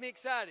 That gets me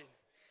excited.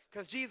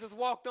 Because Jesus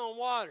walked on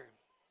water.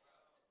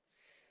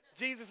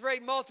 Jesus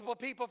raised multiple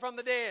people from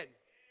the dead.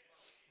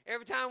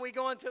 Every time we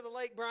go into the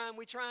lake, Brian,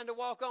 we're trying to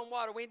walk on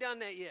water. We ain't done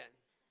that yet.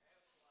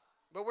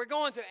 But we're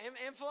going to,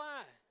 and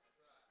fly.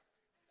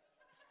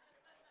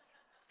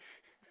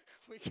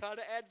 We got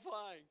to add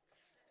flying.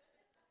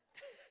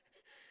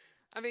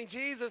 I mean,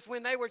 Jesus,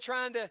 when they were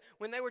trying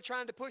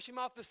to push him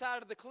off the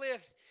side of the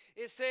cliff,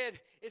 it said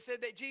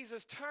that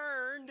Jesus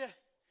turned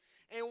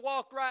and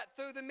walked right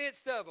through the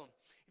midst of them.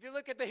 If you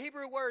look at the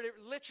Hebrew word, it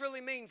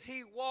literally means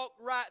he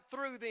walked right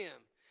through them.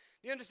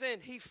 You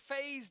understand? He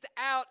phased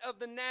out of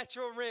the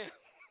natural realm.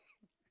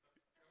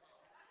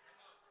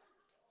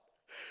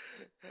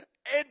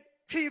 And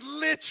he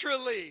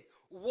literally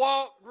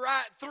walked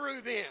right through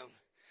them.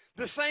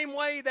 The same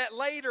way that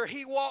later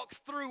he walks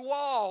through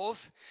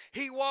walls,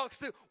 he walks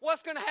through.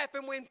 What's going to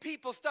happen when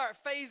people start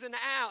phasing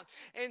out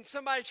and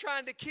somebody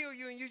trying to kill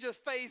you and you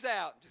just phase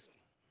out?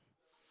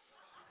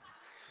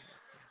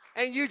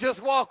 And you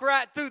just walk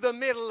right through the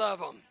middle of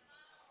them.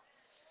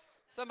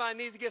 Somebody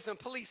needs to get some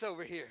police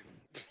over here.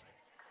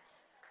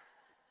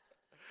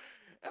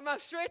 Am I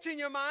stretching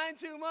your mind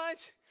too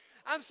much?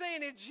 I'm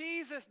saying if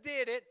Jesus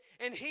did it,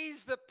 and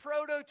he's the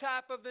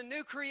prototype of the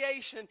new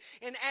creation,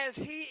 and as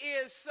he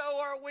is, so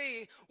are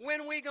we,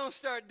 when are we going to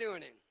start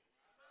doing it?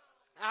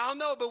 I don't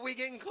know, but we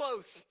getting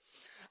close.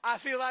 I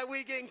feel like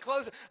we getting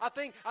closer. I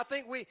think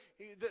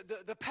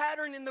the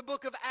pattern in the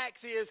book of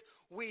Acts is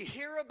we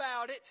hear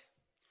about it,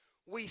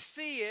 we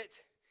see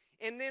it,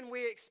 and then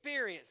we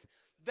experience.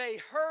 They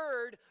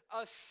heard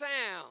a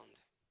sound.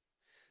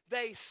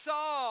 They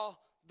saw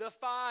the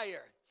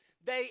fire.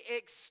 They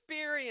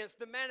experienced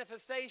the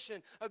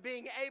manifestation of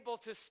being able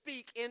to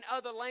speak in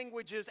other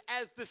languages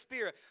as the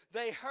Spirit.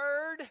 They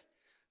heard,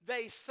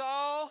 they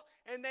saw,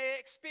 and they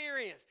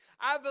experienced.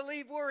 I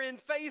believe we're in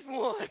phase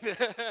 1.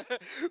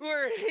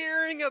 We're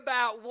hearing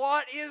about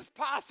what is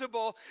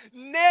possible.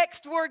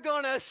 Next, we're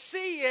going to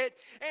see it.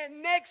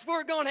 And next,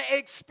 we're going to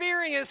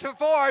experience it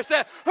for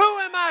ourselves. Who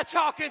am I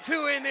talking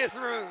to in this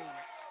room?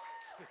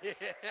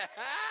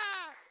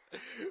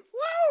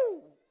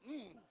 Woo!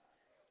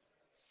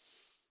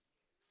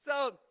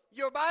 So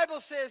your Bible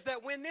says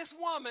that when this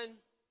woman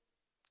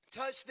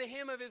touched the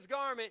hem of his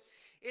garment,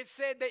 it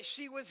said that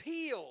she was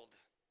healed.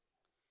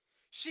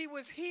 She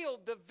was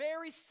healed the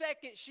very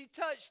second she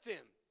touched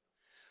him.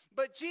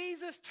 But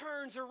Jesus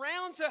turns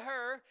around to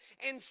her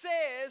and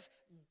says,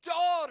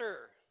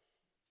 "Daughter,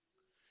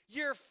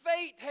 your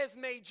faith has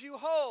made you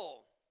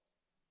whole."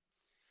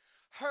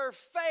 Her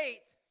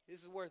faith,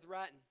 this is worth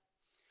writing,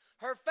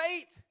 her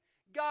faith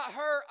got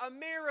her a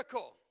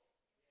miracle.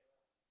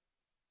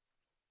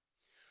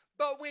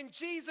 But when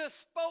Jesus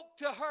spoke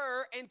to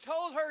her and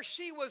told her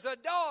she was a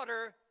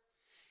daughter,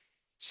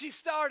 she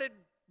started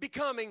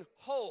becoming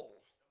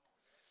whole.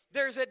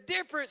 There's a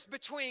difference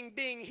between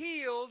being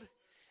healed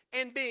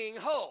and being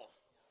whole.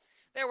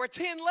 There were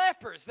 10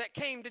 lepers that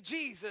came to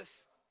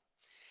Jesus,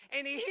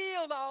 and he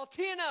healed all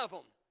 10 of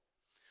them.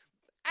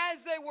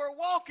 As they were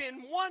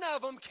walking, one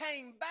of them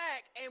came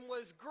back and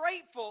was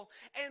grateful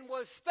and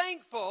was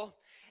thankful.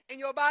 And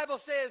your Bible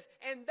says,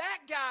 and that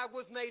guy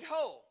was made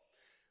whole.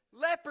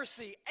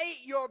 Leprosy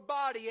ate your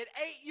body. It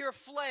ate your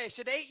flesh.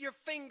 It ate your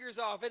fingers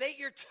off. It ate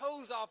your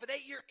toes off. It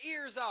ate your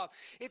ears off.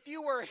 If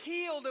you were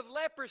healed of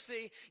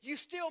leprosy, you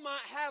still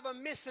might have a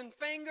missing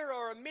finger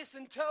or a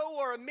missing toe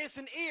or a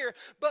missing ear,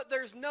 but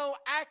there's no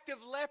active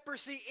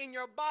leprosy in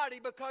your body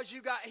because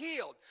you got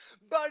healed.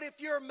 But if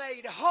you're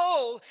made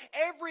whole,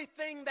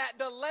 everything that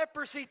the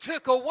leprosy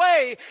took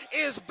away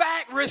is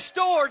back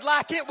restored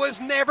like it was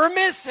never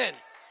missing.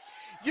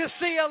 You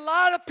see, a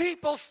lot of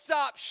people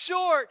stop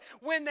short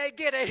when they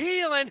get a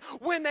healing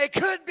when they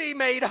could be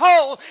made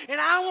whole. And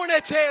I want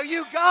to tell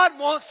you, God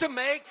wants to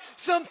make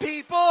some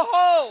people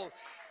whole.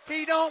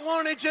 He don't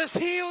want to just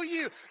heal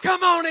you.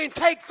 Come on and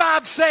take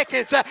 5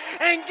 seconds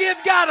and give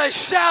God a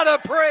shout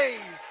of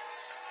praise.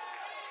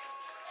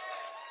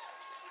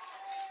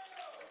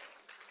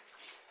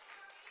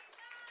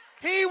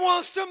 He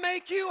wants to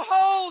make you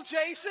whole,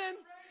 Jason.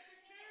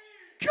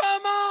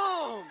 Come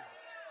on.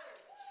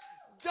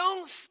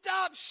 Don't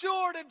stop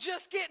short of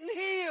just getting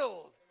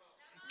healed.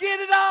 Get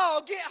it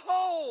all. Get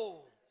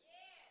whole.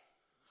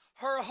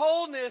 Her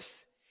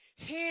wholeness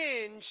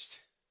hinged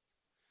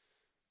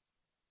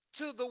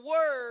to the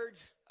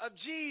words of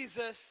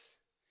Jesus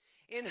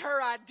in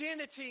her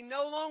identity,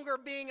 no longer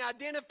being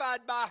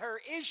identified by her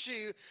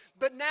issue,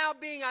 but now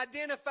being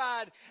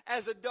identified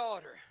as a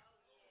daughter.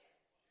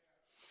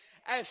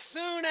 As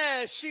soon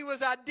as she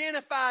was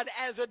identified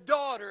as a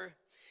daughter,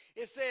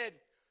 it said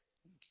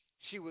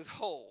she was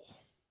whole.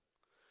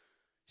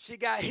 She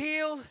got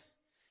healed,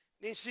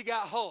 then she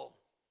got whole.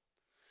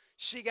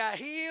 She got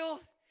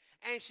healed,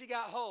 and she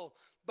got whole.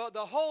 but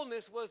the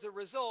wholeness was a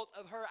result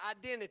of her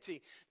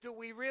identity. Do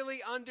we really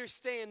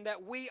understand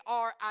that we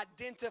are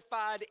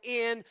identified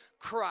in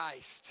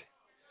Christ?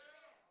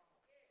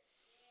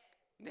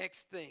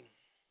 Next thing.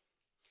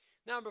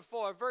 Number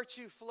 4,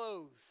 virtue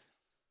flows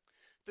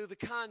through the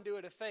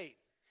conduit of faith.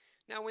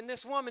 Now, when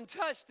this woman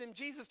touched him,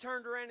 Jesus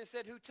turned around and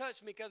said, "Who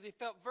touched me?" Because he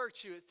felt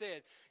virtue, it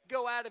said,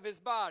 go out of his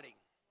body.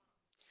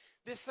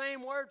 This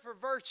same word for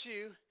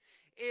virtue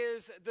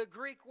is the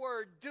Greek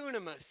word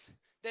dunamis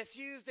that's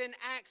used in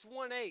Acts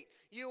 1:8.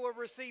 You will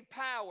receive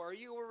power.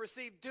 You will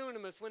receive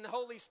dunamis when the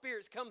Holy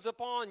Spirit comes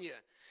upon you.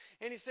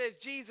 And he says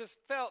Jesus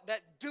felt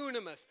that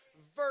dunamis,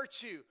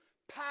 virtue,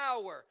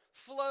 power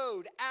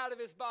flowed out of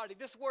his body.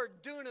 This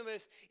word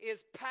dunamis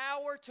is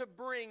power to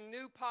bring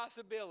new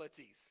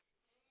possibilities.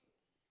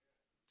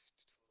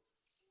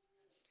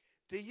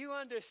 Do you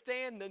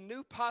understand the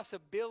new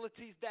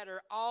possibilities that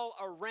are all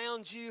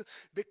around you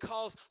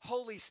because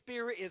Holy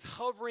Spirit is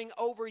hovering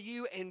over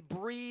you and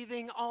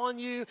breathing on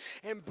you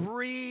and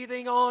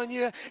breathing on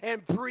you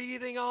and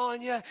breathing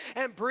on you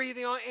and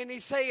breathing on you? And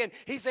he's saying,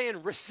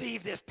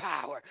 receive this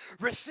power.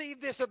 Receive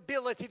this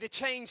ability to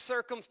change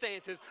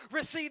circumstances.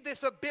 Receive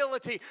this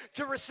ability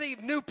to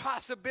receive new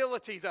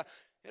possibilities.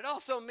 It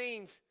also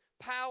means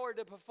power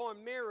to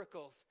perform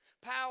miracles,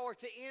 power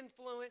to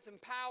influence,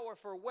 and power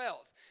for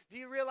wealth. Do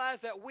you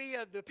realize that we,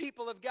 the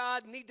people of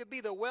God, need to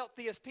be the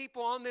wealthiest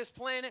people on this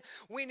planet?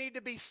 We need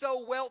to be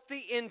so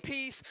wealthy in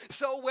peace,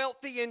 so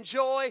wealthy in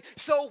joy,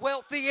 so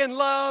wealthy in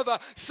love,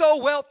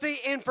 so wealthy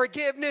in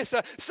forgiveness,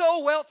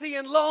 so wealthy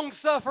in long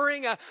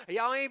suffering.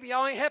 Y'all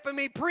ain't helping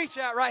me preach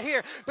out right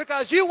here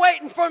because you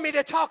waiting for me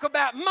to talk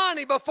about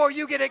money before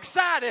you get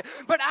excited.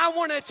 But I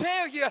want to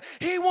tell you,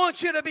 he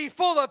wants you to be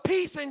full of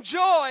peace and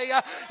joy.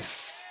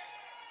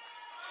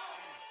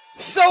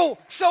 So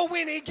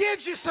when he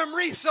gives you some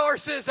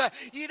resources,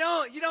 you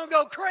don't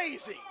go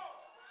crazy.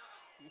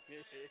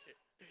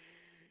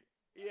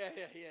 Yeah.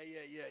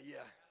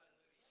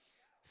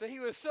 So he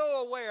was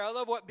so aware. I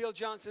love what Bill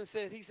Johnson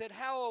said. He said,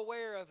 how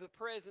aware of the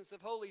presence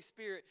of Holy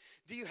Spirit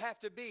do you have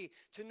to be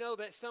to know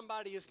that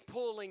somebody is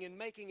pulling and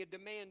making a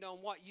demand on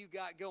what you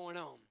got going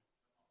on?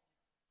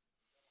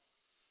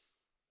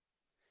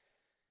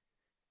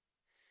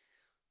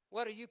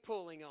 What are you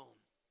pulling on?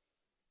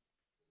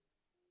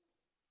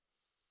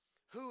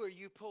 Who are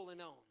you pulling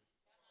on?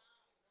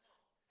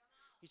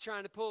 You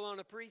trying to pull on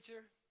a preacher?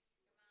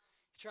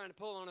 You trying to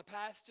pull on a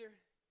pastor?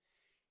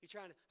 You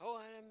trying to,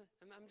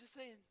 I'm just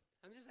saying,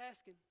 I'm just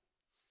asking.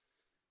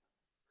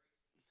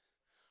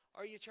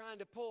 Are you trying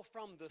to pull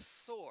from the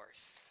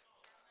source?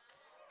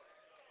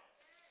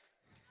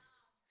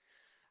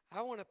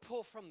 I want to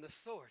pull from the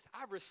source.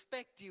 I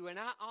respect you and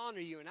I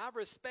honor you, and I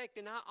respect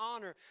and I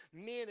honor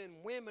men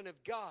and women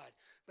of God.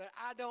 But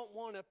I don't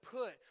want to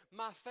put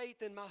my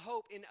faith and my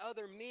hope in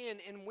other men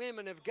and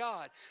women of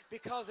God.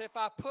 Because if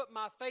I put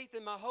my faith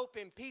and my hope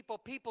in people,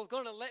 people's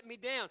going to let me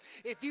down.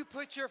 If you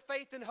put your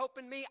faith and hope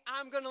in me,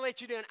 I'm going to let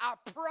you down. I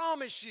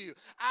promise you,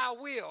 I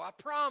will. I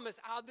promise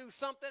I'll do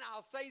something.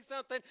 I'll say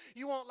something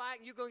you won't like.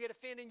 You're going to get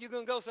offended. You're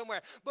going to go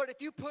somewhere. But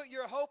if you put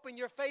your hope and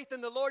your faith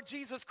in the Lord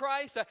Jesus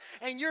Christ,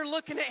 and you're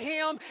looking at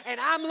him and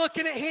I'm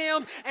looking at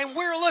him and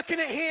we're looking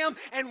at him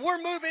and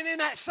we're moving in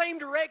that same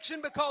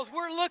direction because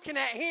we're looking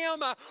at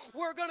him,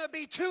 we're going to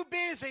be too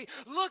busy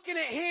looking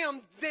at him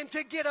than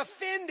to get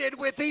offended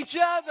with each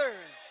other.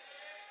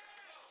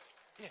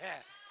 Yeah.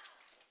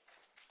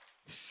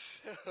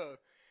 So,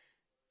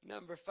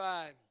 number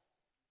 5,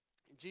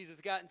 Jesus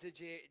got into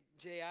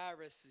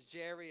Jairus'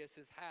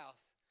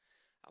 house.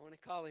 I want to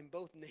call him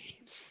both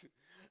names.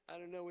 I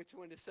don't know which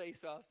one to say,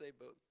 so I'll say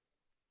both.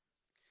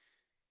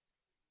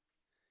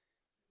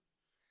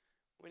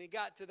 When he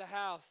got to the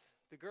house,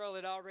 the girl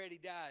had already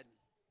died.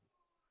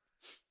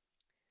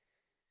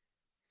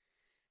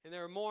 And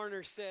there were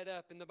mourners set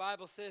up, and the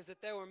Bible says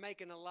that they were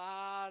making a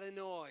lot of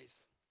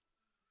noise.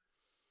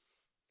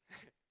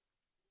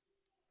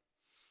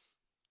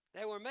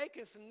 They were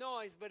making some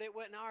noise, but it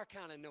wasn't our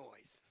kind of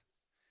noise.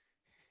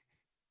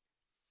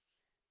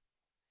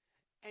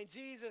 And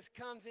Jesus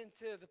comes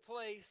into the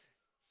place,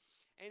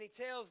 and he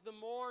tells the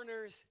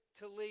mourners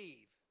to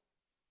leave.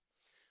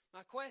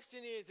 My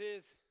question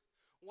is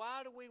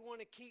why do we want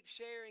to keep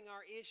sharing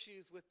our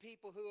issues with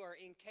people who are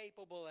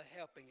incapable of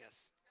helping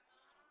us?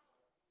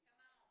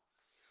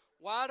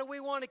 Why do we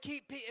want to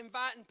keep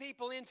inviting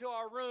people into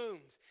our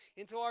rooms,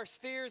 into our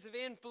spheres of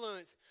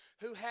influence,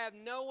 who have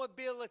no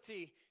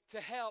ability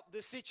to help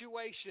the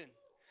situation?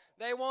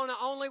 They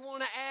only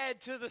want to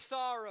add to the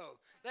sorrow.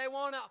 They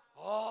want to,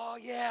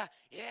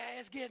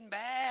 it's getting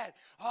bad.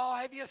 Oh,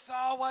 have you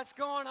saw what's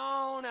going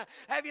on?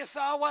 Have you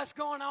saw what's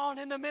going on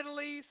in the Middle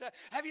East?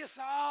 Have you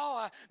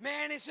saw,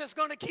 man, it's just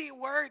going to keep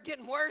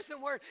getting worse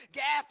and worse.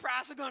 Gas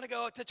prices are going to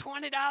go up to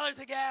 $20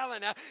 a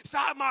gallon.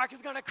 Stock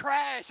market's going to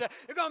crash.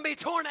 There's going to be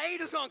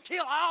tornadoes going to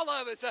kill all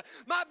of us.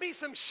 Might be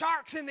some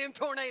sharks in them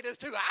tornadoes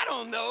too. I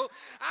don't know.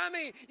 I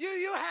mean,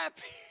 you have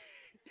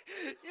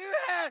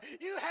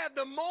have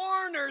the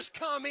mourners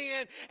come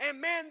in, and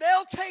man,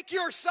 they'll take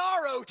your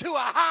sorrow to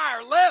a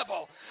higher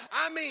level.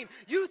 I mean,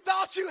 you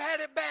thought you had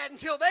it bad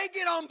until they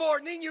get on board,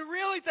 and then you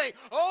really think,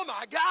 oh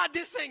my God,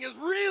 this thing is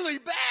really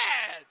bad.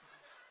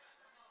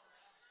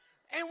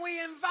 And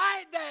we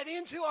invite that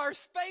into our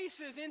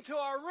spaces, into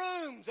our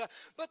rooms.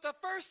 But the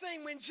first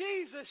thing when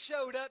Jesus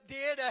showed up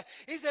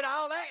he said,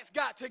 all that's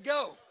got to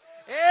go.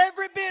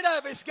 Every bit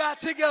of it's got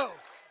to go.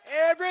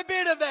 Every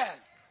bit of that.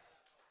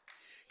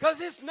 Because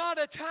it's not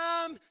a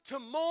time to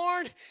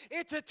mourn.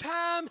 It's a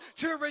time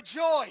to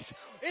rejoice.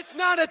 It's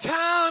not a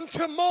time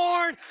to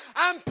mourn.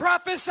 I'm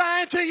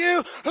prophesying to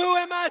you. Who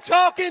am I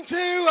talking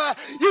to?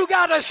 You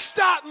got to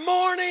stop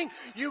mourning.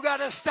 You got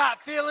to stop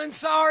feeling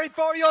sorry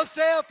for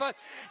yourself.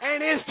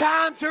 And it's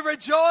time to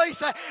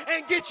rejoice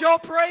and get your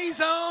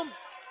praise on.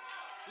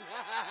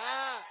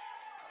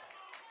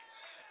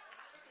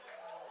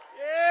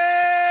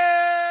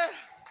 Yeah.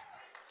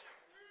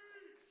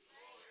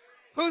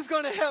 Who's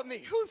going to help me?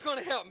 Who's going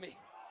to help me?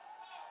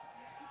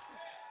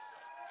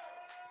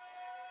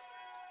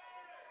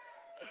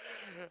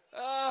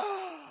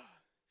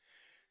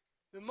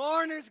 The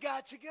mourners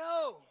got to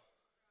go.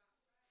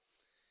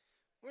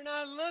 We're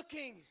not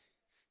looking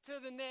to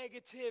the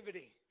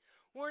negativity.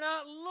 We're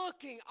not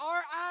looking.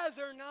 Our eyes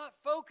are not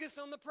focused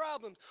on the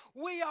problems.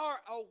 We are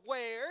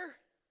aware,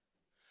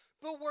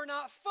 but we're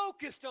not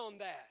focused on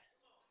that.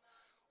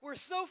 We're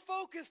so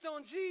focused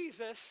on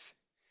Jesus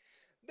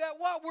that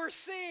what we're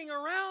seeing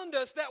around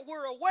us that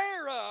we're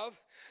aware of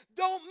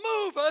don't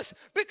move us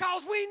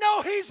because we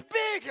know he's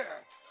bigger.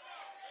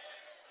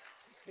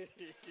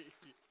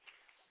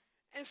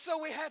 And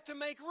so we have to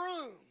make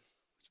room.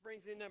 Which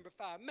brings me to number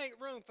 5. Make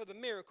room for the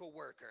miracle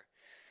worker.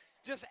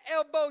 Just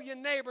elbow your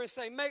neighbor and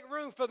say, make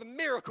room for the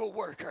miracle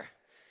worker.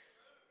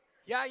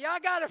 Yeah, y'all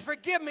got to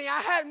forgive me. I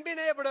hadn't been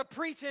able to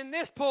preach in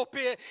this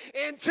pulpit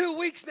in 2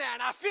 weeks now,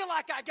 and I feel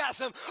like I got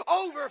some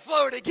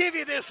overflow to give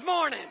you this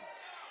morning.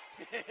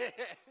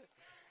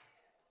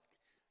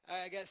 All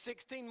right, I got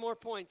 16 more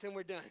points and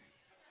we're done.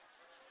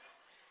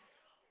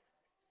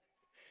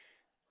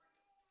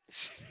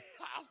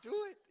 I'll do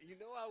it. You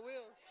know I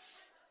will.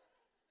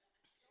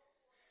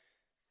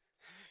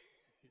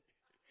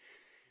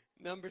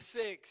 Number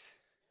 6,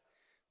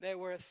 they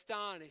were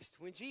astonished.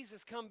 When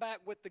Jesus come back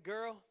with the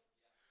girl,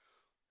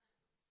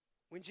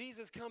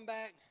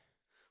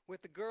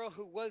 with the girl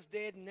who was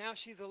dead and now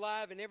she's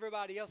alive, and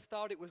everybody else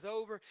thought it was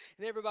over,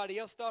 and everybody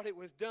else thought it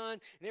was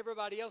done, and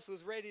everybody else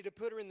was ready to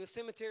put her in the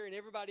cemetery, and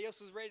everybody else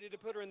was ready to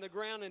put her in the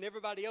ground, and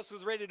everybody else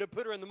was ready to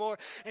put her in the morgue,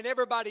 and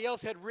everybody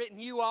else had written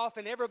you off,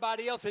 and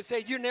everybody else had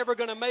said you're never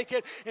going to make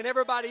it, and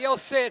everybody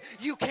else said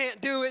you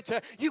can't do it,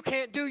 you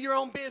can't do your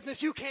own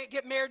business, you can't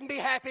get married and be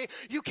happy,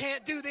 you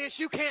can't do this,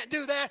 you can't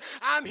do that.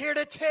 I'm here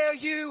to tell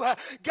you,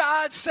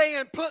 God's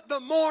saying put the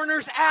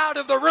mourners out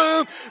of the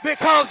room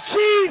because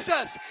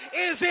Jesus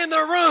is in the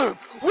room.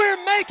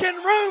 We're making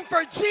room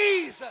for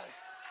Jesus.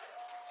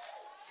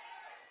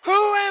 Who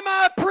am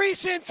I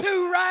preaching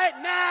to right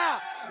now?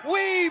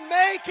 We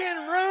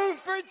making room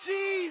for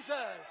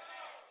Jesus.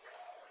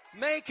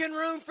 Making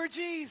room for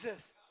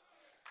Jesus.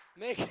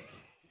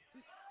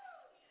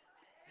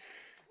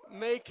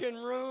 Making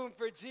room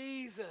for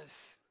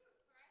Jesus.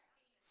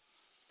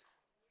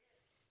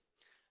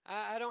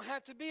 I don't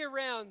have to be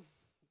around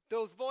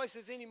those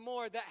voices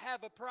anymore that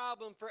have a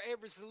problem for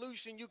every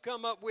solution you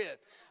come up with.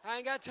 I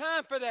ain't got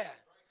time for that.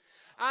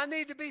 I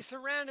need to be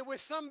surrounded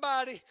with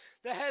somebody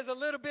that has a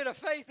little bit of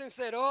faith and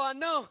said, oh, I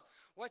know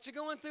what you're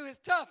going through is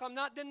tough. I'm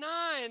not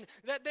denying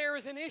that there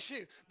is an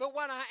issue. But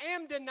what I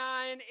am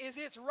denying is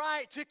it's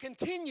right to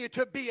continue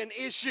to be an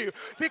issue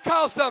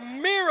because the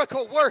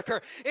miracle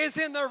worker is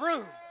in the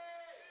room.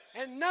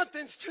 And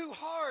nothing's too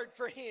hard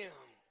for him.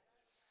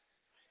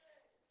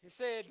 He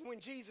said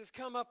when Jesus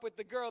come up with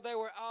the girl, they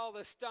were all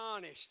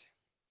astonished.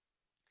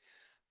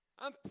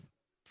 I'm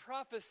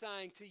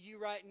prophesying to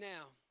you right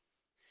now.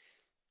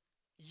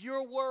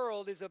 Your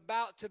world is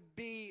about to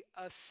be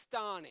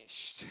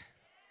astonished.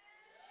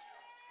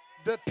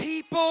 The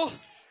people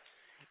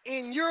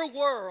in your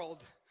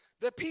world,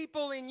 the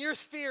people in your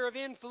sphere of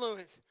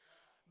influence,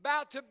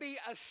 about to be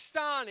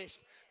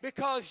astonished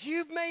because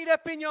you've made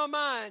up in your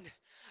mind,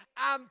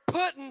 I'm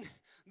putting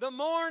the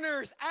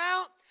mourners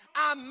out.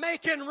 I'm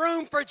making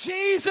room for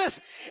Jesus.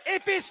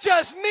 If it's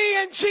just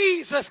me and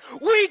Jesus,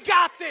 we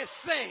got this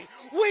thing.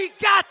 We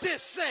got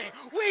this thing.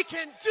 We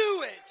can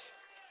do it.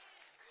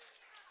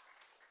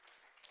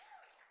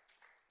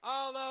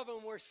 All of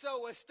them were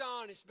so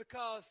astonished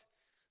because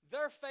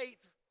their faith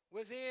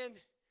was in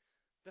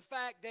the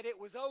fact that it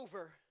was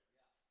over.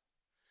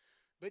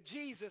 But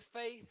Jesus'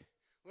 faith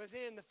was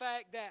in the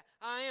fact that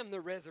I am the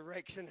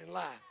resurrection and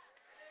life.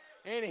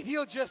 And if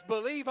you'll just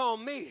believe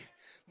on me,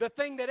 the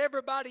thing that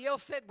everybody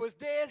else said was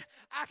dead,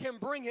 I can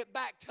bring it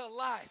back to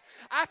life.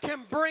 I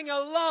can bring a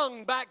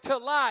lung back to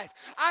life.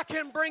 I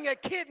can bring a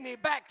kidney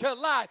back to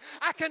life.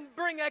 I can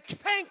bring a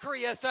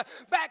pancreas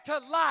back to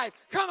life.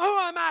 Come, who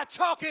am I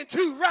talking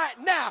to right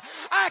now?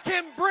 I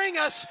can bring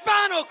a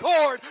spinal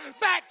cord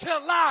back to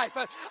life.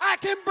 I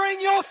can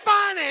bring your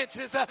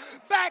finances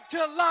back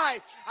to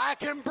life. I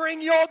can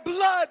bring your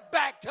blood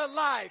back to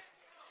life.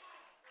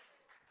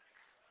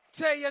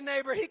 Tell your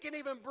neighbor, he can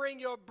even bring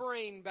your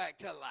brain back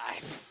to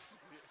life.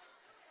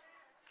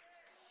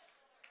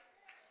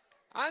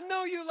 I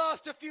know you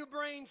lost a few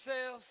brain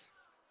cells.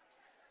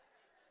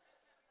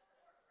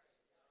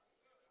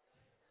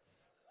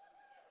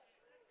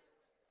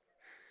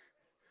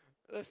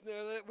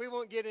 We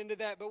won't get into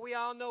that, but we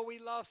all know we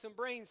lost some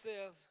brain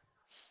cells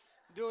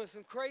doing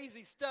some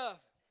crazy stuff.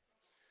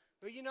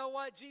 But you know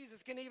what?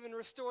 Jesus can even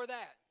restore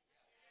that.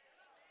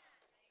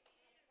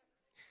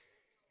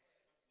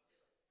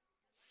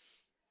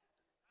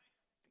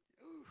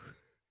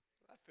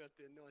 I felt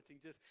the anointing,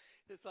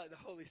 just like the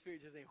Holy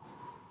Spirit just saying,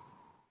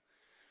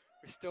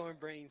 restoring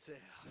brain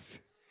cells.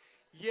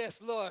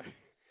 Yes, Lord.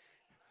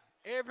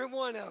 Every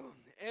one of them.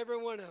 Every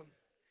one of them.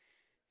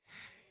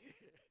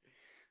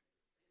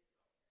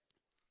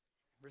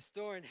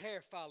 Restoring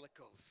hair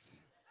follicles.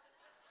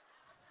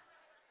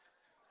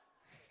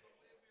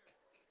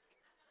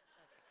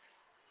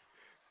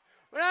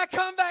 When I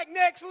come back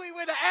next week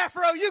with an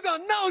afro, you're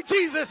going to know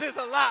Jesus is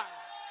alive.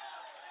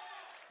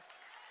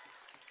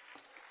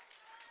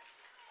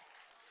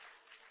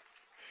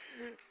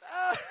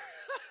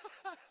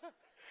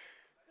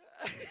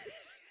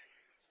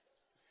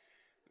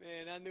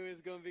 Man, I knew it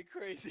was going to be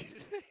crazy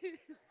today.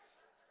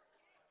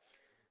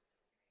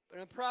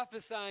 But I'm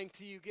prophesying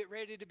to you, get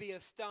ready to be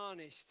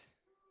astonished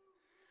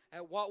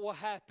at what will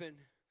happen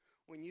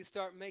when you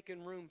start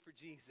making room for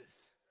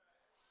Jesus.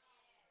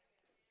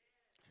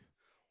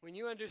 When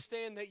you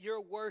understand that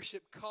your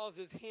worship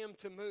causes him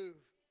to move,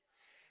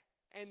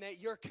 and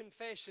that your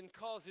confession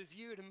causes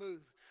you to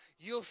move,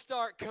 you'll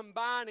start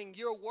combining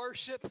your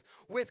worship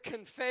with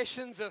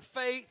confessions of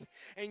faith,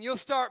 and you'll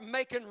start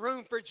making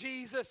room for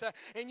Jesus,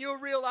 and you'll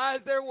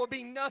realize there will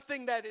be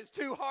nothing that is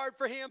too hard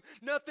for him.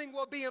 Nothing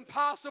will be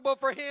impossible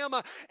for him.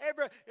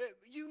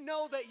 You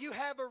know that you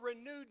have a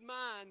renewed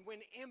mind when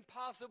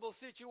impossible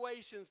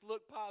situations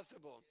look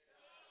possible.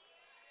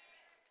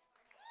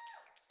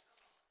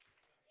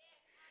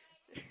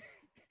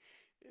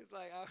 It's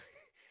like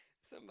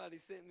somebody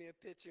sent me a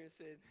picture and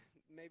said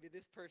maybe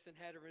this person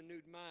had a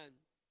renewed mind.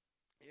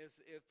 It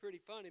was pretty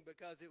funny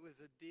because it was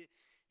a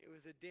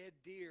dead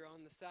deer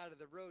on the side of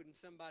the road, and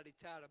somebody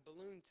tied a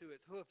balloon to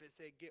its hoof. It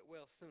said, "Get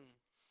well soon."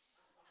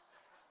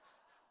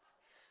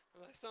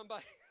 Like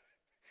somebody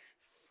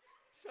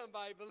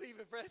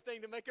believing for that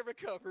thing to make a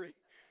recovery.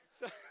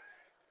 So,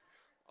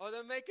 or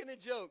they're making a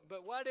joke.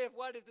 But what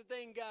if the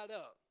thing got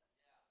up?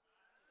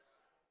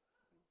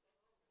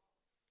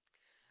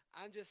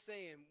 I'm just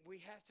saying, we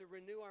have to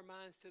renew our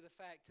minds to the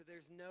fact that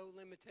there's no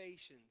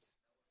limitations,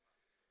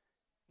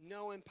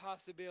 no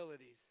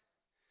impossibilities.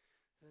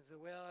 And so,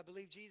 well, I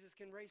believe Jesus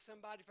can raise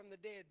somebody from the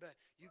dead, but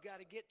you got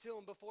to get to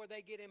them before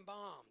they get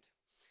embalmed.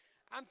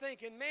 I'm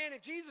thinking, man,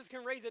 if Jesus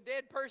can raise a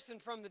dead person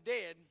from the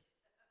dead,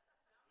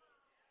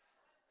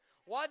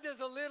 what does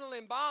a little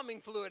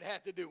embalming fluid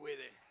have to do with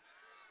it?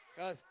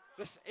 Because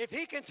if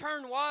he can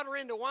turn water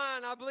into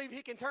wine, I believe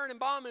he can turn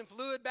embalming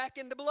fluid back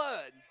into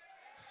blood.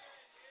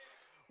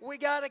 We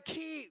got to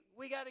keep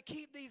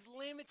these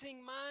limiting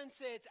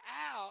mindsets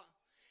out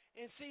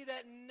and see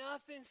that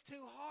nothing's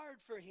too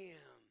hard for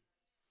him.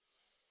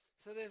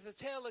 So there's a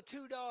tale of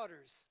two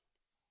daughters.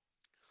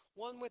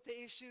 One with the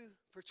issue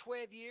for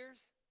 12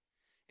 years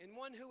and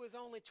one who was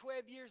only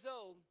 12 years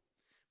old,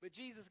 but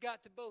Jesus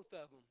got to both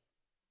of them.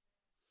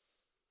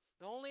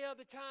 The only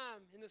other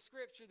time in the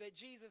scripture that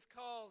Jesus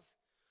calls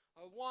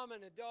a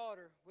woman a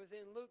daughter was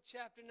in Luke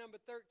chapter number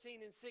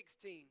 13 and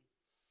 16.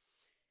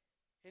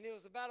 And it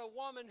was about a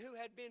woman who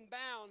had been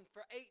bound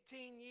for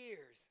 18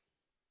 years.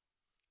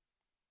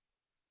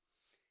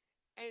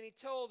 And he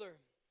told her,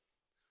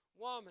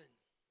 "Woman,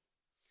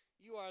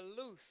 you are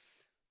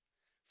loose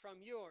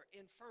from your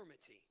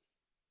infirmity.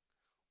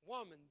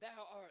 Woman,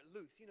 thou art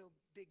loose." You know,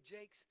 Big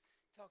Jake's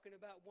talking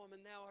about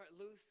woman, thou art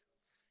loose.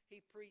 He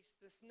preached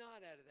the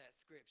snot out of that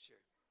scripture.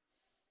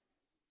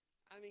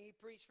 I mean, he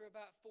preached for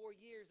about 4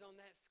 years on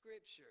that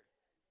scripture.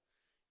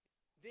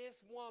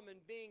 This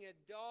woman, being a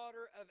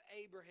daughter of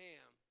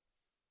Abraham,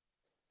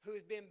 who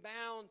had been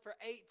bound for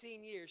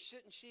 18 years,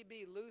 shouldn't she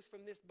be loose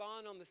from this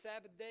bond on the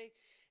Sabbath day?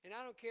 And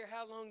I don't care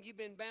how long you've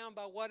been bound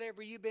by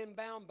whatever you've been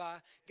bound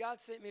by.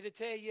 God sent me to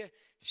tell you,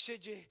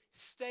 should you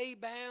stay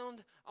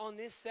bound on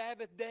this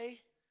Sabbath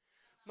day?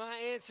 My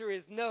answer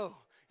is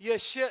no. you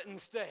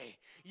shouldn't stay.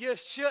 You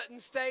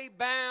shouldn't stay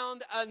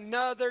bound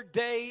another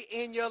day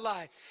in your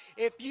life.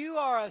 If you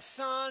are a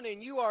son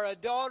and you are a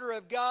daughter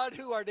of God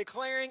who are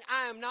declaring,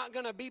 I am not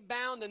going to be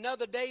bound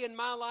another day in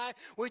my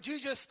life, would you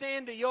just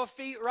stand to your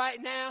feet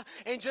right now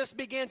and just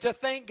begin to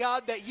thank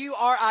God that you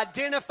are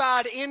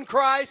identified in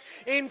Christ.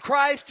 In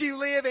Christ you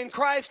live, in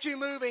Christ you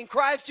move, in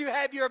Christ you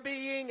have your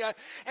being,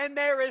 and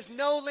there is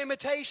no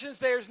limitations.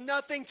 There's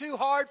nothing too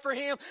hard for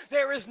Him.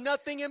 There is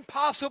nothing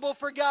impossible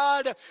for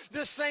God.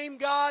 The same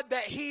God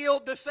that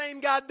healed, the same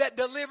God that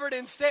delivered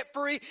and set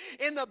free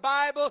in the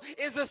Bible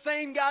is the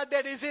same God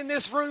that is in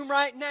this room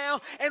right now,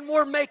 and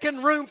we're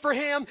making room for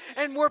Him,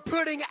 and we're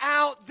putting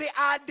out the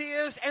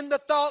ideas and the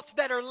thoughts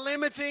that are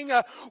limiting.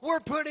 We're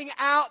putting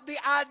out the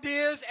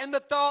ideas and the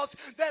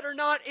thoughts that are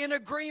not in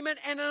agreement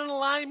and in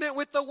alignment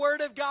with the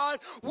Word of God.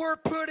 We're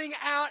putting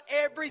out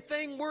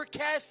everything. We're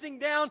casting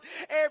down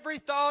every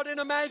thought and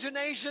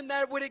imagination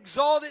that would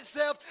exalt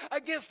itself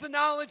against the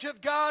knowledge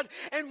of God,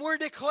 and we're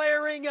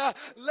declaring,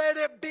 let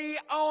it be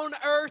on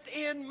earth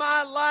in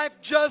my life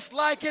just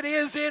like it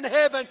is in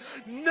heaven.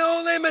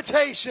 No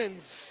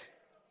limitations.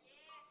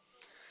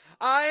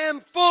 I am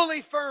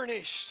fully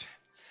furnished,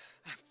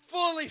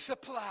 fully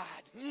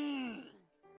supplied.